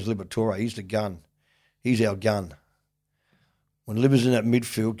for me is Liberatore. He's the gun. He's our gun. When Libba's in that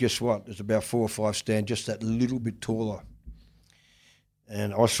midfield, guess what? There's about 4 or 5 stand just that little bit taller.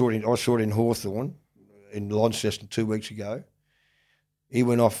 And I saw it in Hawthorn, in Launceston 2 weeks ago. He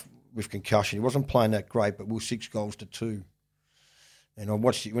went off with concussion. He wasn't playing that great, but we were 6 goals to 2. And I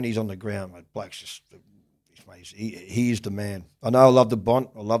watched it when he's on the ground. Mate, Blake's just, he is the man. I know I love the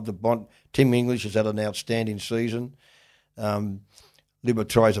Bont. Tim English has had an outstanding season.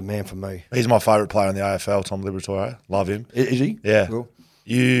 Liberatore's a man for me. He's my favourite player in the AFL, Tom Liberatore. Love him. Is he? Yeah. Cool.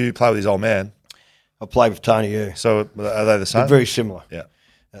 You play with his old man. I play with Tony, yeah. So are they the same? They're very similar. Yeah.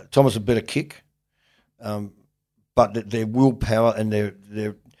 Thomas a better kick, but their willpower and their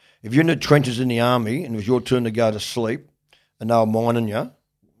if you're in the trenches in the army and it was your turn to go to sleep and they were mining you,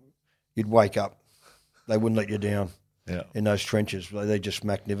 you'd wake up. They wouldn't let you down. Yeah. In those trenches, they're just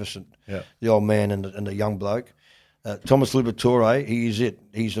magnificent. Yeah. The old man and the young bloke, Thomas Liberatore, he is it.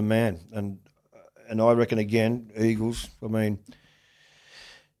 He's the man, and I reckon again, Eagles. I mean,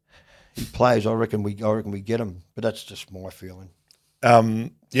 he plays. I reckon we get him, but that's just my feeling.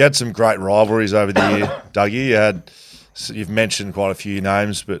 You had some great rivalries over the year, Dougie. You've mentioned quite a few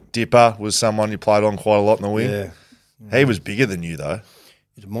names, but Dipper was someone you played on quite a lot in the wing. Yeah. He was bigger than you, though.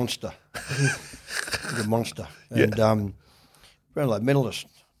 He's a monster. He's a monster. And Brownlow medalist,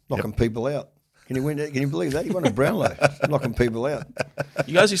 knocking people out. Can you believe that? He won a Brownlow, knocking people out.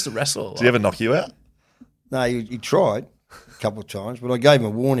 You guys used to wrestle a lot. Did he ever knock you out? No, he tried a couple of times, but I gave him a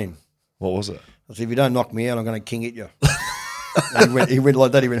warning. What was it? I said, if you don't knock me out, I'm going to king hit you. He went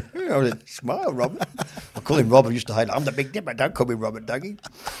like that. He went, I went, smile, Robert. I call him Robert. I used to hate him. I'm the Big Dipper. Don't call me Robert, Dougie.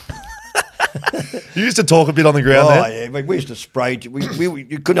 You used to talk a bit on the ground there. Yeah, we used to spray.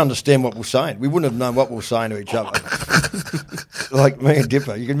 You couldn't understand what we were saying. We wouldn't have known what we were saying to each other. Like me and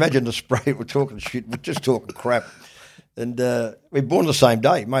Dipper. You can imagine the spray. We're talking shit. We're just talking crap. And we were born the same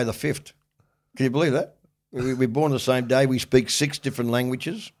day, May the 5th. Can you believe that? We're born the same day. We speak 6 different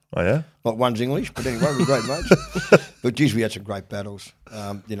languages. Oh, yeah? Not one's English, but anyway, we're great mates. But geez, we had some great battles.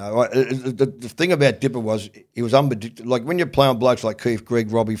 The thing about Dipper was he was unpredictable. Like when you're playing blokes like Keith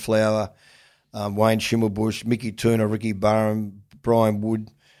Gregg, Robbie Flower, Wayne Schimmelbusch, Mickey Turner, Ricky Barham, Brian Wood,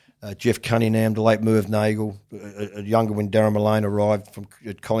 Jeff Cunningham, the late Merv Nagel, a younger when Darren Malone arrived from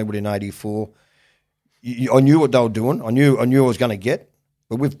at Collingwood in '84. I knew what they were doing. I knew I was going to get.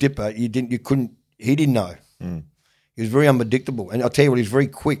 But with Dipper, he didn't know. Mm. He was very unpredictable. And I'll tell you what, he's very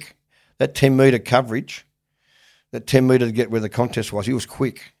quick. That 10-metre coverage, that 10 metre to get where the contest was, he was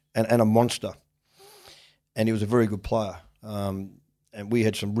quick and a monster. And he was a very good player. And we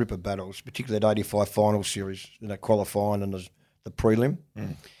had some ripper battles, particularly that 85 final series, qualifying and the prelim.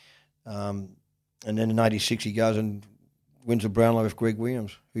 Mm. And then in 86 he goes and wins the Brownlow with Greg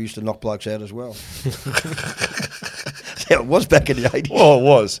Williams, who used to knock blokes out as well. That's how it was back in the 80s. Well, it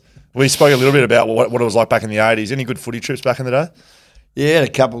was. We spoke a little bit about what it was like back in the 80s. Any good footy trips back in the day? Yeah, a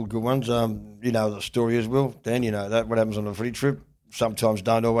couple of good ones. You know the story as well, Dan. You know that what happens on a footy trip. Sometimes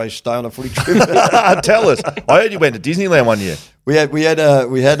don't always stay on a footy trip. Tell us. I heard you went to Disneyland one year. We had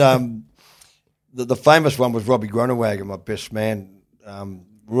the famous one was Robbie Groenewegen, my best man.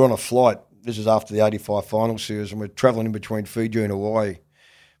 We were on a flight. This is after the 85 final series, and we're travelling in between Fiji and Hawaii.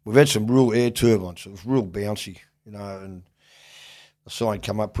 We've had some real air turbulence. It was real bouncy, you know, and the sign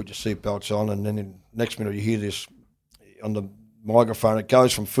come up, put your seatbelts on, and then in next minute you hear this on the microphone. It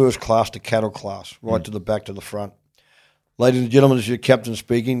goes from first class to cattle class, right to the back to the front. Ladies and gentlemen, this is your captain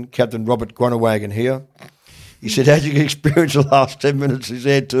speaking, Captain Robert Groenewegen here. He said, as you can experience the last 10 minutes, this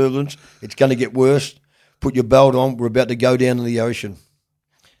air turbulence, it's going to get worse. Put your belt on. We're about to go down in the ocean.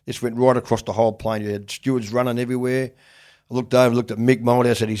 This went right across the whole plane. You had stewards running everywhere. I looked over, looked at Mick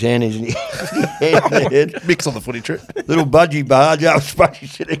Moldhouse, had his hand in his head. Mick's on the footy trip. Little budgie barge, Spudgy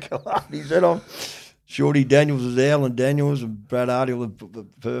sitting on his head on. Shorty Daniels was Alan Daniels and Brad Hardy, all the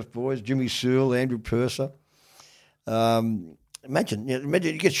Perth boys, Jimmy Searle, Andrew Purser. Imagine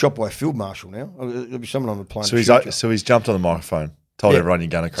you get shot by a field marshal now. There'll be someone on the plane. So he's jumped on the microphone, told everyone you're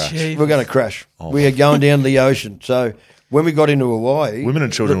going to crash. We're going to crash. Oh. We are going down the ocean. So when we got into Hawaii, women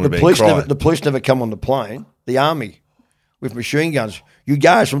and children would be crying. The police never come on the plane. The army with machine guns. You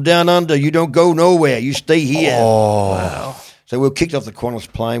guys from down under, you don't go nowhere. You stay here. Oh, wow. So we were kicked off the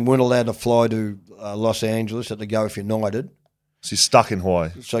Qantas plane. Weren't allowed to fly to Los Angeles. Had to go if United. So you're stuck in Hawaii.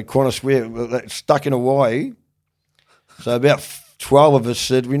 So Qantas, we're stuck in Hawaii. So about 12 of us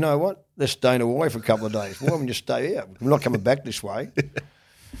said, "We know what? Let's stay in Hawaii for a couple of days. Why wouldn't you stay here? We're not coming back this way."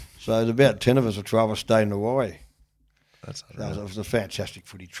 So there's about 10 of us or 12 of us stayed in Hawaii. It was a fantastic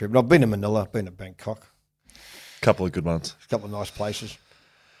footy trip. And I've been to Manila, been to Bangkok. Couple of good ones. A couple of nice places.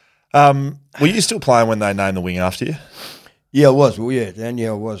 Were you still playing when they named the wing after you? Yeah, I was. Well, yeah, Dan,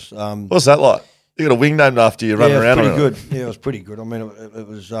 I was. What was that like? You got a wing named after you running around? Pretty good. Yeah, it was pretty good. I mean, it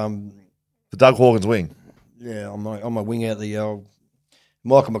was the Doug Hawkins wing. Yeah, on my wing out the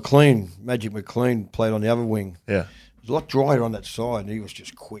Michael McLean, Magic McLean played on the other wing. Yeah, it was a lot drier on that side, and he was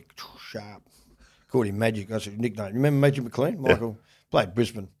just quick, sharp. Called him Magic. That's his nickname. Remember Magic McLean? Michael played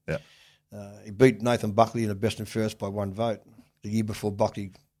Brisbane. Yeah, he beat Nathan Buckley in the best and fairest by 1 vote the year before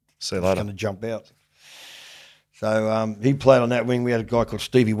Buckley was going to jump out. So he played on that wing. We had a guy called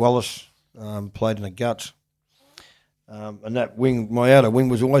Stevie Wallace, played in the guts. And that wing, my outer wing,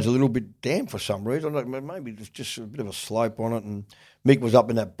 was always a little bit damp for some reason. Maybe it was just a bit of a slope on it. And Mick was up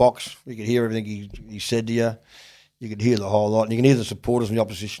in that box. You could hear everything he said to you. You could hear the whole lot. And you can hear the supporters in the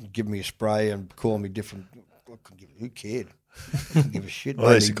opposition giving me a spray and calling me different. Who cared? I couldn't give a shit.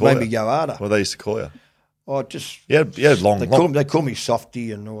 Made me go harder. What they used to call you? Oh, just... Yeah, long... They call me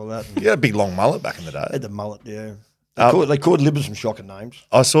Softy and all that. You had a big long mullet back in the day. I had the mullet, yeah. They called Libber some shocking names.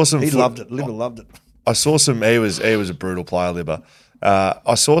 I saw some... He loved it. Libber loved it. I saw some... He was a brutal player, Libber.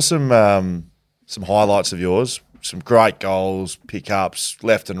 I saw some highlights of yours. Some great goals, pickups,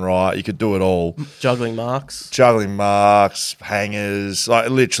 left and right. You could do it all. Juggling marks, hangers,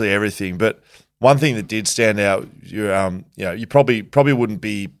 like literally everything. But one thing that did stand out, you probably wouldn't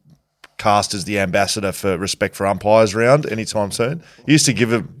be cast as the ambassador for respect for umpires round anytime soon. You used to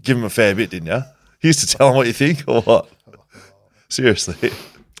give him a fair bit, didn't you? You used to tell him what you think or what? Seriously.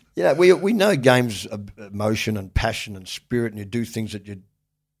 Yeah, we know games of emotion and passion and spirit, and you do things that you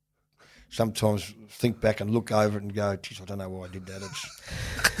sometimes think back and look over it and go, geez, I don't know why I did that.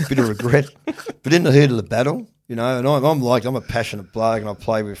 It's a bit of regret. But in the heat of the battle, and I'm a passionate bloke and I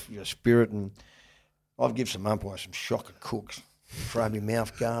play with spirit, and I'd give some umpires some shocking cooks, throw me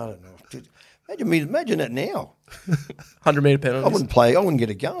mouth guard. Imagine that now. 100-metre penalties. I wouldn't play. I wouldn't get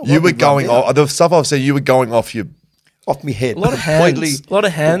a goal. You were going off, the stuff I've said, you were going off your off my head. A lot of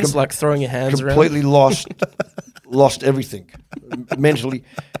hands, like throwing your hands around. Completely lost everything mentally.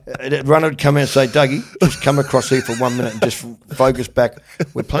 The runner would come out and say, Dougie, just come across here for 1 minute and just focus back.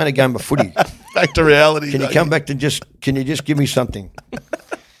 We're playing a game of footy. Back to reality. Can you come back to can you just give me something?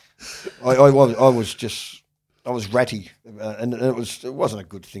 I was ratty, and it wasn't a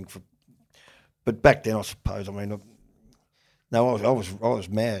good thing but back then I suppose. I mean, I was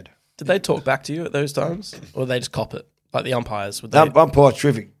mad. Did they talk back to you at those times, or they just cop it like the umpires? Would Umpire's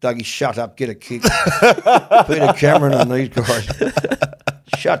terrific. Dougie, shut up, get a kick. Peter Cameron and these guys.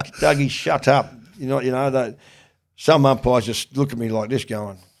 Dougie, shut up. You know that some umpires just look at me like this,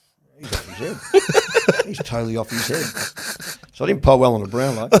 going, he's off his head. He's totally off his head. So I didn't pull well on the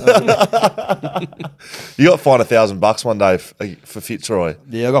brown, like. You got fined $1,000 one day for Fitzroy.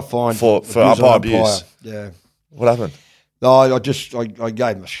 Yeah, I got fined for umpire abuse. Yeah. What happened? No, I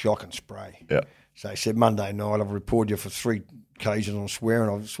gave him a shock and spray. Yeah. So he said Monday night I've reported you for 3 occasions on swearing.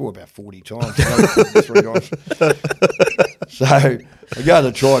 I swore about 40 times. 3 times. So I go to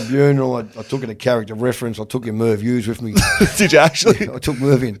the tribunal. I took it a character reference. I took in Merv Hughes with me. Did you actually? I took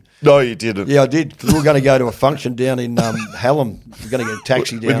Merv in. No, you didn't. Yeah, I did, because we were going to go to a function down in Hallam. We were going to get a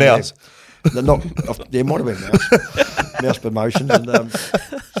taxi down with Mouse. There might have been Mouse. Mouse promotions. And,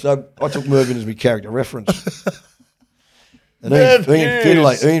 so I took Merv in as my character reference. And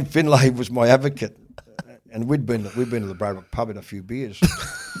Ian Finlay was my advocate. And we'd been to the Braddock pub in a few beers.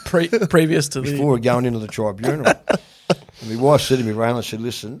 Previous to before going into the tribunal. And my wife said to me, Raylan, said,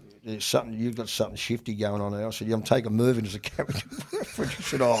 listen, you've got something shifty going on there. I said, yeah, I'm taking Mervyn as a character reference. She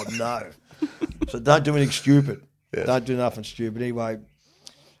said, oh, no. So don't do anything stupid. Yeah. Don't do nothing stupid. Anyway,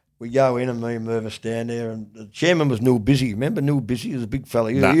 we go in and me and Mervyn stand there, and the chairman was Neil Busy. Remember Neil Busy? He was a big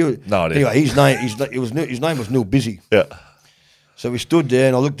fella. No idea. Anyway, his name was Neil Busy. Yeah. So we stood there,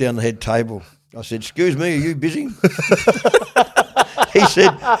 and I looked down the head table. I said, excuse me, are you busy? He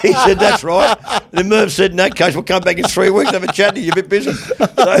said, that's right. And then Merv said, in that case, we'll come back in 3 weeks and have a chat to you. You're a bit busy.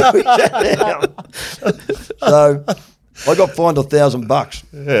 So we sat down. So I got fined $1,000.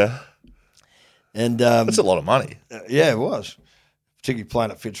 Yeah. And that's a lot of money. Yeah, it was. Particularly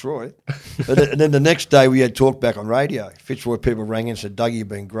playing at Fitzroy. And then the next day we had talk back on radio. Fitzroy people rang in and said, Dougie, you've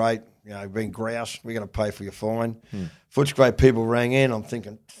been great. You've been grouse. We're going to pay for your fine. Footscray people rang in. I'm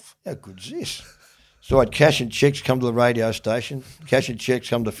thinking, how good is this? So I'd cash and cheques come to the radio station, cash and cheques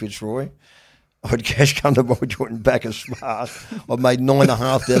come to Fitzroy. I'd cash come to Boy Jordan back as smart. I made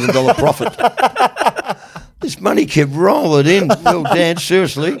 $9,500 profit. This money kept rolling in. Well, Dan,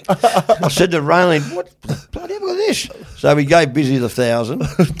 seriously. I said to Raylene, what the bloody hell is this? So we gave Busy the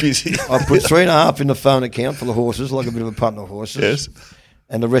 $1,000. Busy. I put 3.5 in the phone account for the horses, like a bit of a punt on the horses. Yes.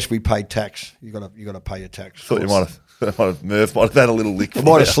 And the rest we paid tax. You got to pay your tax. Thought you might have Merv might have had a little lick. I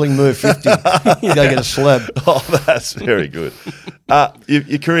might have sling Merv 50. You go get a slab. Oh, that's very good.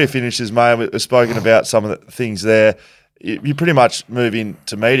 Your career finishes, mate. We've spoken about some of the things there. You pretty much move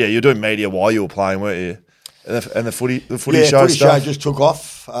into media. You were doing media while you were playing, weren't you? And the footy show footy stuff? show just took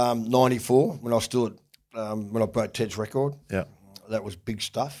off 94 when I was still at when I broke Ted's record. Yeah, that was big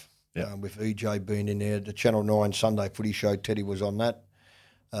stuff. Yeah, with EJ being in there, the Channel 9 Sunday footy show. Teddy was on that,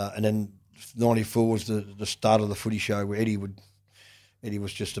 and then 94 was the start of the footy show where Eddie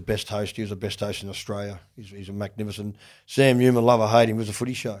was just the best host. He was the best host in Australia. He's a magnificent. Sam Newman, love or hate him, was a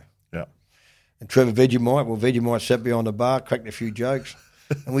footy show. Yeah, and Trevor Vegemite sat behind the bar, cracked a few jokes.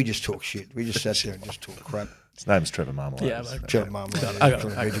 And we just talk shit. We just sat there and just talk crap. His name's Trevor Marmalade. Yeah, Trevor Marmalade. I got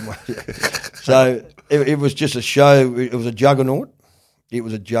it. So it was just a show. It was a juggernaut. It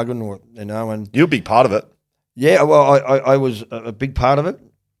was a juggernaut, you know. And you're a big part of it. Yeah, well, I was a big part of it.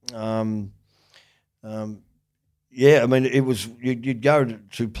 Yeah, I mean, it was you'd go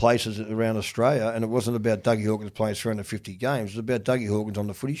to places around Australia, and it wasn't about Doug Hawkins playing 350 games. It was about Doug Hawkins on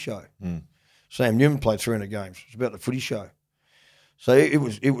the footy show. Sam Newman played 300 games. It was about the footy show. So it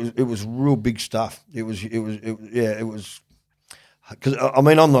was real big stuff. It was because I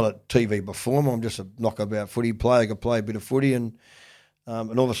mean I'm not a TV performer. I'm just a knockabout footy player. I can play a bit of footy, and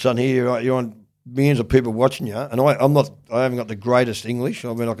all of a sudden here you're on millions of people watching you, and I haven't got the greatest English.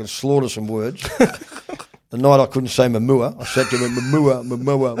 I mean I can slaughter some words. The night I couldn't say mamua, I sat there and went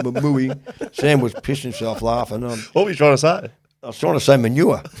mamui. Sam was pissing himself laughing. What were you trying to say? I was trying to say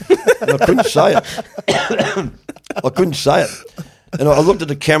manure, and I couldn't say it. And I looked at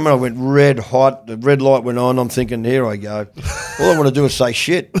the camera, I went red hot, the red light went on, I'm thinking, here I go. All I want to do is say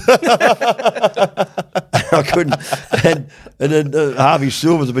shit. I couldn't. And then Harvey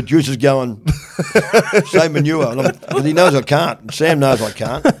Silvers, the producer's going, say manure. And he knows I can't, and Sam knows I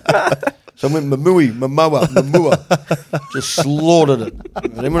can't. So I went Mamua, just slaughtered it.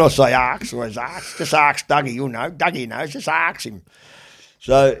 And then when I say ask, always ask, just ask Dougie, Dougie knows, just ask him.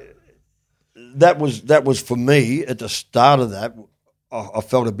 So that was for me at the start of that. I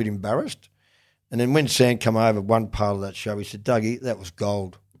felt a bit embarrassed. And then when Sam came over, one part of that show, he said, Dougie, that was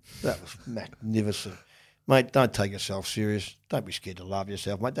gold. That was magnificent. Mate, don't take yourself serious. Don't be scared to love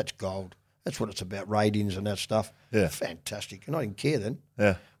yourself, mate. That's gold. That's what it's about, ratings and that stuff. Yeah. Fantastic. And I didn't care then.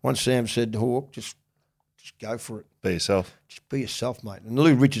 Yeah. Once Sam said, Hawk, just go for it. Be yourself. Just be yourself, mate. And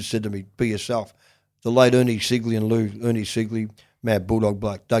Lou Richards said to me, be yourself. The late Ernie Sigley and Ernie Sigley, Mad Bulldog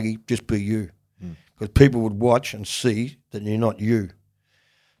bloke, Dougie, just be you. Because people would watch and see that you're not you.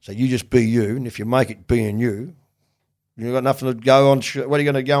 So you just be you, and if you make it being you, you've got nothing to go on. What are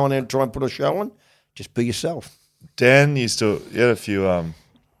you going to go on there and try and put a show on? Just be yourself. Dan you had a few. Oh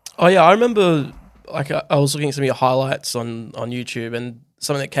yeah, I remember. Like I was looking at some of your highlights on YouTube, and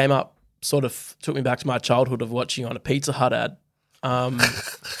something that came up sort of took me back to my childhood of watching on a Pizza Hut ad. And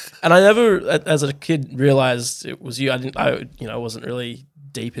I never, as a kid, realized it was you. I wasn't really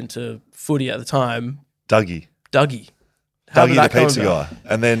deep into footy at the time. Dougie. Dougie The pizza guy.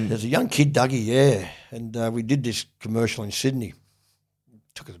 And then there's a young kid, Dougie, yeah. And we did this commercial in Sydney.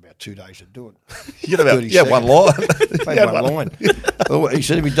 It took us about 2 days to do it. You had one line. One line. Well, he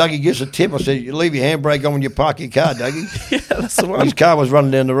said to me, Dougie, give us a tip. I said, you leave your handbrake on when you park your car, Dougie. Yeah, that's the one. His car was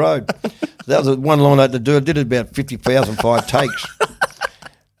running down the road. That was the one line I had to do. I did it about 50,005 takes.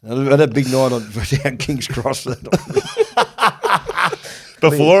 I had a big night down King's Cross.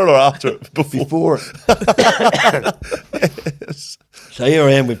 Before it or after it? Before it. Yes. So here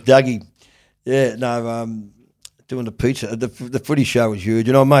I am with Dougie. Yeah, no, doing the pizza. The footy show was huge.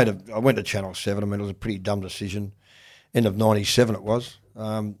 I went to Channel 7. I mean, it was a pretty dumb decision. End of 97 it was.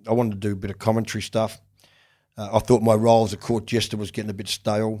 I wanted to do a bit of commentary stuff. I thought my role as a court jester was getting a bit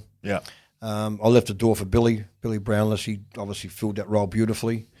stale. Yeah. I left the door for Billy Brownless. He obviously filled that role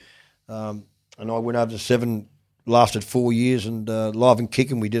beautifully. And I went over to 7, lasted 4 years, and Live and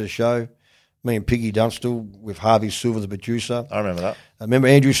Kicking, we did a show. Me and Piggy Dunstall with Harvey Silver, the producer. I remember that. I remember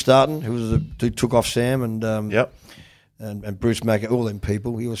Andrew Starton, who took off Sam, and yep. and Bruce Mack, all them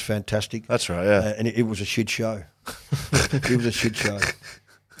people. He was fantastic. That's right, yeah. And it was a shit show. It was a shit show.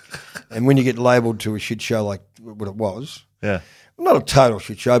 And when you get labelled to a shit show like what it was, yeah, not a total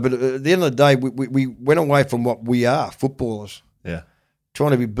shit show, but at the end of the day, we went away from what we are, footballers. Yeah.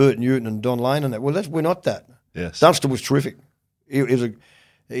 Trying to be Bert Newton and Don Lane and that. Well, we're not that. Yes. Dunster was terrific. He made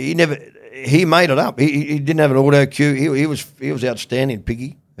it up. He didn't have an auto cue. He was outstanding,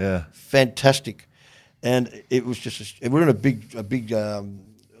 Piggy. Yeah. Fantastic. And it was just we're in a big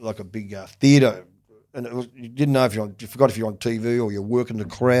theatre, and you didn't know you forgot if you're on TV or you're working the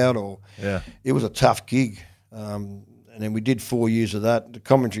crowd or it was a tough gig. And then we did 4 years of that. The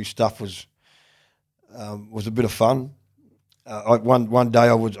commentary stuff was a bit of fun. One day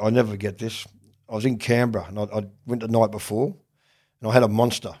I'll never forget this. I was in Canberra and I went the night before, and I had a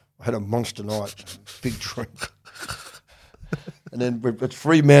monster. I had a monster night, big drink. And then it's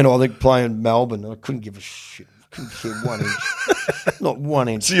Fremantle, I think, playing Melbourne, and I couldn't give a shit. Couldn't care 1 inch. Not 1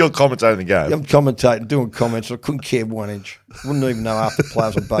 inch. So you're commentating the game? Yeah, I'm commentating, doing comments. I couldn't care 1 inch. Wouldn't even know half the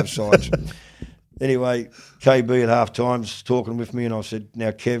players on both sides. Anyway, KB at half-time's talking with me, and I said,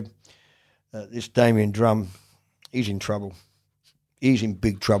 now, Kev, this Damien Drum, he's in trouble. He's in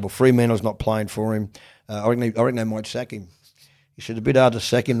big trouble. Fremantle's not playing for him. I reckon they might sack him. He said, a bit hard to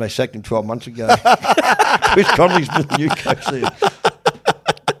sack him. They sacked him 12 months ago. Chris Connolly's been the new coach there.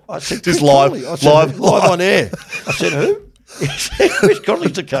 I said, just live on air. I said, who? He said, Chris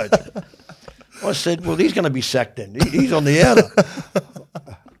Connolly's the coach. I said, well, he's going to be sacked then. He's on the outer.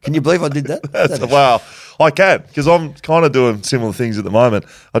 Can you believe I did that? Wow. I can, because I'm kind of doing similar things at the moment.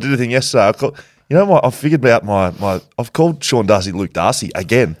 I did a thing yesterday. I figured out I've called Sean Darcy Luke Darcy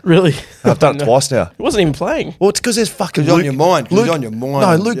again. Really? I've done it twice now. He wasn't even playing. Well, it's because there's fucking Luke. On your mind. On your mind.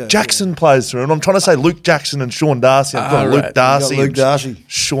 No, Luke Jackson plays through, and I'm trying to say Luke Jackson and Sean Darcy. I've got Luke Darcy. Luke Darcy.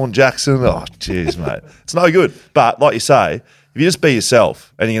 Sean Jackson. Oh, jeez, mate. It's no good. But like you say, if you just be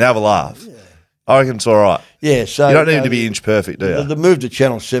yourself and you can have a laugh, I reckon it's all right. Yeah, so you don't need to be inch perfect, do you? The move to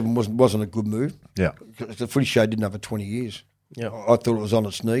Channel 7 wasn't a good move. Yeah. The footy show didn't have 20 years. Yeah. I thought it was on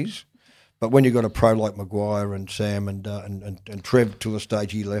its knees. But when you got a pro like Maguire and Sam and Trev till the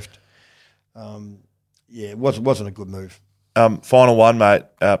stage he left, it wasn't a good move. Final one, mate.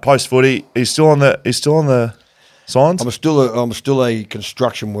 Post footy, he's still on the signs. I'm still a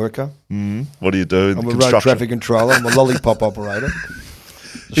construction worker. What do you do? I'm a road traffic controller. I'm a lollipop operator.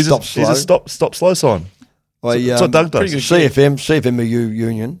 He's a stop slow sign. That's what Doug does. CFMU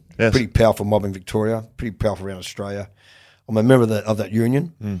union. Yes. Pretty powerful mob in Victoria. Pretty powerful around Australia. I'm a member of that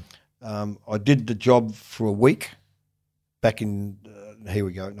union. I did the job for a week back in, here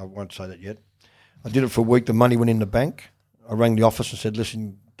we go, no, I won't say that yet. I did it for a week, the money went in the bank. I rang the office and said,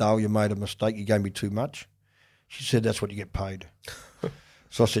 listen, Dale, you made a mistake, you gave me too much. She said, that's what you get paid.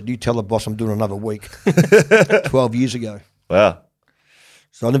 So I said, you tell the boss I'm doing another week. 12 years ago. Wow.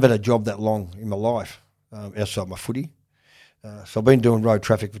 So I never had a job that long in my life outside my footy. So I've been doing road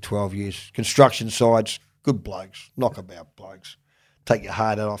traffic for 12 years. Construction sites, good blokes, knockabout blokes. Take your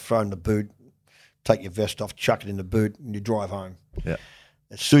heart off, throw in the boot, take your vest off, chuck it in the boot, and you drive home. Yeah.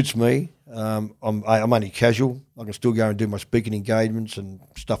 It suits me. I'm only casual. I can still go and do my speaking engagements and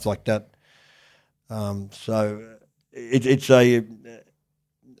stuff like that. So it's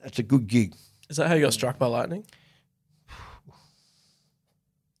a good gig. Is that how you got struck by lightning?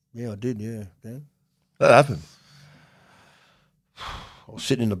 Yeah, I did. Yeah, Dan. That happened. I was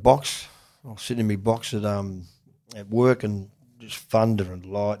sitting in the box. I was sitting in my box at work and just thunder and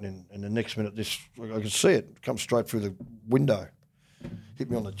lightning. And the next minute, I could see it come straight through the window, hit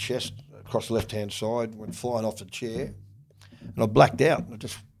me on the chest across the left-hand side, went flying off the chair, and I blacked out. And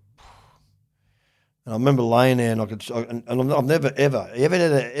I remember laying there, and I've never ever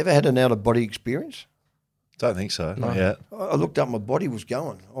had an out-of-body experience. Don't think so. Not yet. I looked up, my body was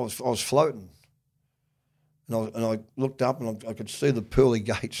going. I was floating, and I looked up, and I could see the pearly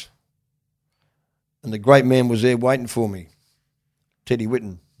gates, and the great man was there waiting for me, Teddy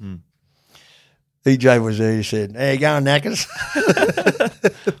Whitten. EJ was there. He said, "How you going, Knackers?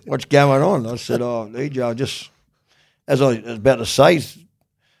 What's going on?" I said, "Oh, EJ, as I was about to say,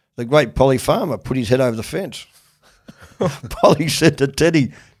 the great Polly Farmer put his head over the fence." Polly said to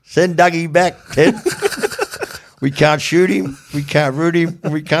Teddy, "Send Dougie back, Ted. We can't shoot him, we can't root him,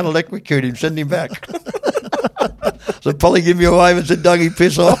 and we can't electrocute him. Send him back." So Polly gave me a wave and said, "Dougie,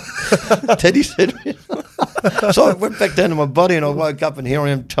 piss off." Teddy said, so I went back down to my body and I woke up and here I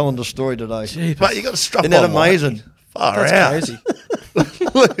am telling the story today. Jeez, mate, you got struck. Isn't that amazing? Far That's out. crazy.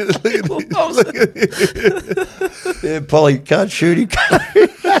 Look at this. Yeah, Polly, can't shoot him,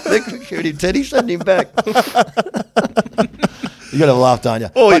 can't electrocute him. Teddy, send him back. You got to laugh, don't you?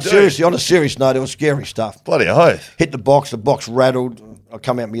 Oh, but you seriously, on a serious note, it was scary stuff. Bloody oath. Hit the box rattled. I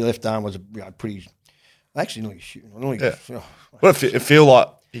come out, my left arm was pretty. I actually nearly shoot. What if it feel like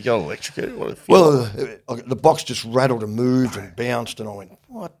you got electrocuted? What if the box just rattled and moved and bounced, and I went,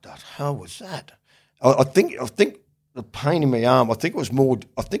 "What the hell was that?" I think the pain in my arm. I think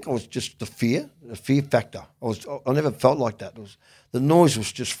it was just the fear factor. I never felt like that. The noise was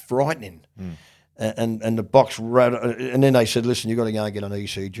just frightening. And the box rattled, and then they said, "Listen, you got to go and get an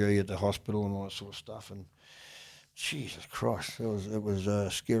ECG at the hospital and all that sort of stuff." And Jesus Christ, it was a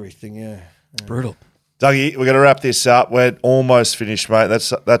scary thing. Yeah. Brutal. Dougie, we're going to wrap this up. We're almost finished, mate.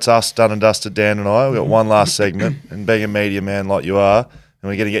 That's us done and dusted, Dan and I. We've got one last segment, and being a media man like you are, and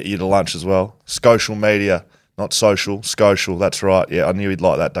we're going to get you to lunch as well. Social media, not social, social. That's right. Yeah, I knew he'd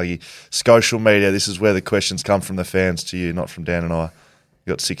like that, Dougie. Social media, this is where the questions come from the fans to you, not from Dan and I.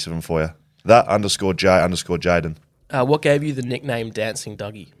 We've got 6 of them for you. _J_Jaden. What gave you the nickname Dancing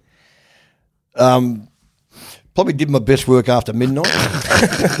Dougie? Probably did my best work after midnight.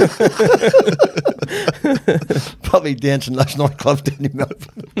 Probably dancing those nightclubs down in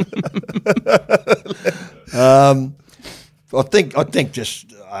Melbourne. I think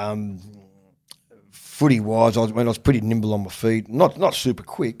just footy wise, I was pretty nimble on my feet. Not super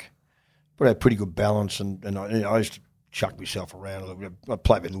quick, but I had pretty good balance, and I used to chuck myself around a little bit. I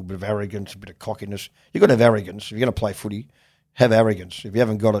played with a little bit of arrogance, a bit of cockiness. You've got to have arrogance. If you're going to play footy, have arrogance. If you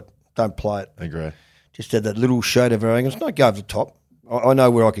haven't got it, don't play it. I agree. Just had that little shade of arrogance. Don't go over the top. I know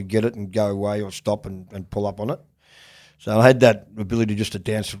where I could get it and go away or stop and pull up on it. So I had that ability just to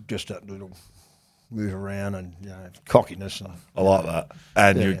dance, just that little move around and cockiness. And, I like that.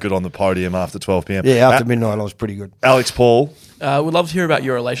 And you're good on the podium after 12 p.m. Yeah, after midnight I was pretty good. Alex Paul. We'd love to hear about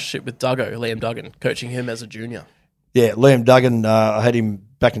your relationship with Liam Duggan, coaching him as a junior. Yeah, Liam Duggan, I had him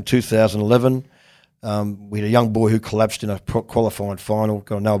back in 2011. We had a young boy who collapsed in a qualifying final,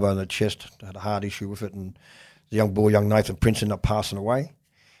 got an elbow in the chest, had a heart issue with it, and the young Nathan Prince, ended up passing away.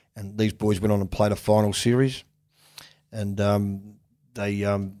 And these boys went on and played a final series. And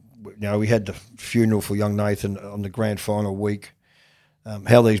we had the funeral for young Nathan on the grand final week.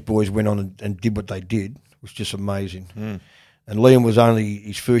 How these boys went on and did what they did was just amazing. And Liam was only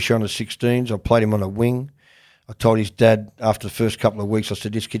his first year on the 16s. I played him on a wing. I told his dad after the first couple of weeks, I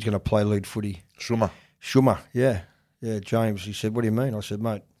said, this kid's going to play lead footy. Shummer, yeah. Yeah, James. He said, what do you mean? I said,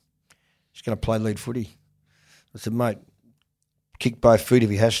 mate, he's going to play lead footy. I said, mate, kick both feet if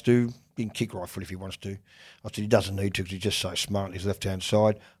he has to. He can kick right foot if he wants to. I said, he doesn't need to because he's just so smart on his left-hand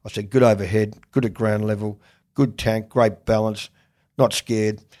side. I said, good overhead, good at ground level, good tank, great balance, not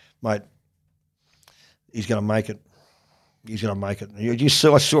scared. mate, he's going to make it. He's going to make it.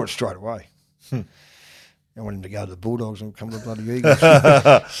 I saw it straight away. I want him to go to the Bulldogs and come to the bloody Eagles.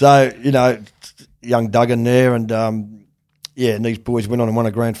 So, young Duggan there and, and these boys went on and won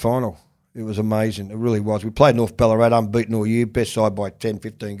a grand final. It was amazing. It really was. We played North Ballarat unbeaten all year, best side by 10,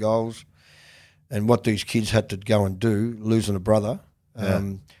 15 goals. And what these kids had to go and do, losing a brother,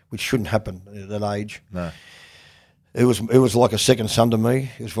 which shouldn't happen at that age. No. It was like a second son to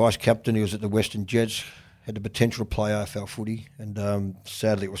me. He was vice captain. He was at the Western Jets, had the potential to play AFL footy, and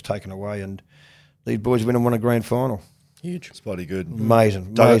sadly it was taken away. And these boys went and won a grand final. Huge. It's bloody good.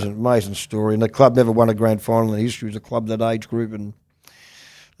 Amazing story. And the club never won a grand final in the history of the club, that age group, and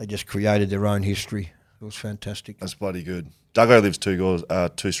they just created their own history. It was fantastic. That's bloody good. Duggo lives 2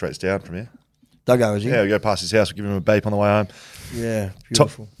 streets down from here. Duggo, is he? Yeah, we go past his house. We'll give him a beep on the way home. Yeah,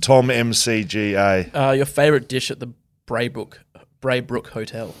 beautiful. Tom MCGA. Your favourite dish at the Braybrook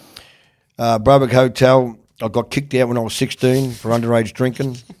Hotel? Braybrook Hotel, I got kicked out when I was 16 for underage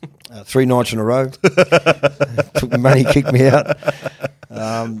drinking. 3 nights in a row. Took the money, kicked me out.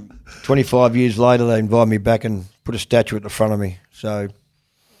 25 years later, they invited me back and put a statue at the front of me. So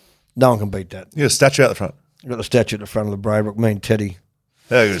no one can beat that. You got a statue out the front? I got the statue at the front of the Braybrook, me and Teddy.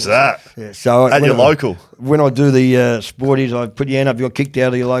 How good's that? Yeah, so and you're local. When I do the sporties, I put your hand up, you got kicked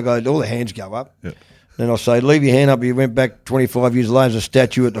out of your logo, all the hands go up. Yeah. Then I say, leave your hand up, you went back 25 years later, there's a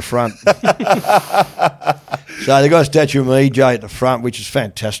statue at the front. So they got a statue of me, EJ, at the front, which is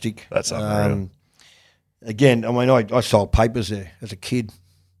fantastic. That's unreal. Again, I mean, I sold papers there as a kid.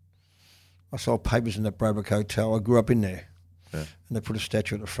 I sold papers in that Braybrook Hotel. I grew up in there. Yeah. And they put a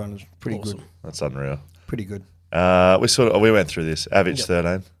statue at the front. It's pretty good. That's unreal. Pretty good. We went through this. Average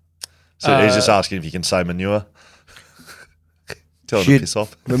 13. So he's just asking if you can say manure. Tell him to piss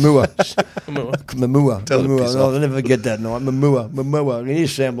off. Mamua. Tell him to piss off. I'll never forget that night. Mamua. And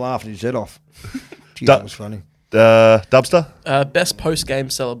here's Sam laughing his head off. Gee, that was funny. Dubster? Best post-game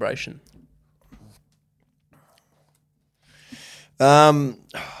celebration? There's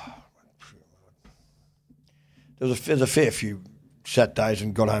a fair few Saturdays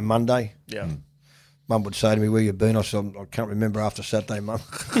and got home Monday. Yeah. Mum would say to me, where you been? I said, I can't remember after Saturday, Mum.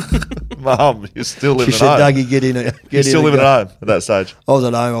 Mum, you're still living at home. She said, Dougie, get in. You're still living at home at that stage? I was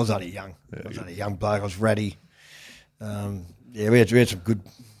at home. I was only young. I was only a young bloke. I was ratty. We had some good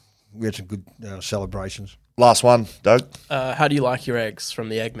celebrations. Last one, Doug. How do you like your eggs from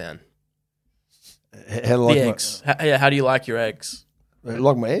the Eggman? How do I like the eggs? How do you like your eggs? I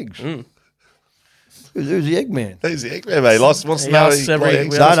like my eggs. Mm. Who's the Eggman? He's the Eggman, mate. Wants to know eggs.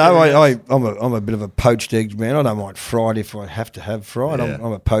 I'm a bit of a poached eggs man. I don't mind fried if I have to have fried. Yeah.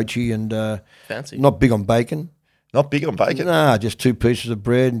 I'm a poachy and fancy. Not big on bacon. Not big on bacon? Nah, just 2 pieces of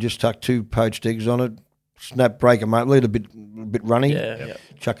bread and just tuck 2 poached eggs on it. Snap, break them up, leave it a bit runny. Yeah.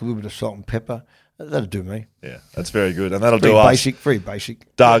 Chuck a little bit of salt and pepper. That'll do me. Yeah, that's very good. And that'll do us. Very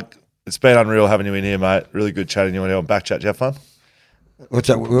basic. Doug, it's been unreal having you in here, mate. Really good chatting you on BackChat. Did you have fun? What's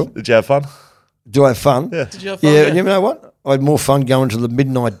that, Will? Did you have fun? Do I have fun? Yeah. Did you have fun? Yeah, and you know what? I had more fun going to the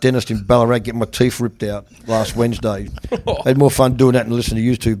midnight dentist in Ballarat getting my teeth ripped out last Wednesday. I had more fun doing that than listening to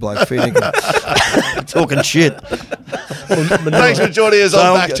you two blokes talking shit. Thanks for joining us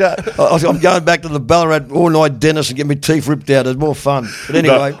on BackChat. I'm going back to the Ballarat all-night dentist and getting my teeth ripped out. It's more fun. But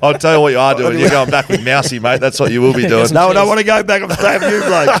anyway. No, I'll tell you what you are doing. You're going back with Mousy, mate. That's what you will be doing. No, I don't want to go back. I'm staying with you,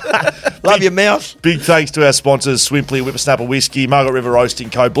 bloke. Love your mouse. Big thanks to our sponsors, Swimply, Whippersnapper Whiskey, Margaret River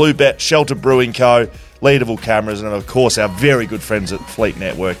Roasting Co., Blue Bet, Shelter Brewing Co., Leadable Cameras, and of course our very good friends at Fleet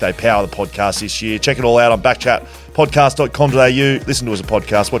Network. They power the podcast this year. Check it all out on backchatpodcast.com.au. Listen to us as a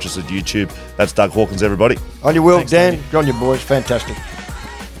podcast. Watch us on YouTube. That's Doug Hawkins, everybody. On your will, Dan. Good on you, boys. Fantastic.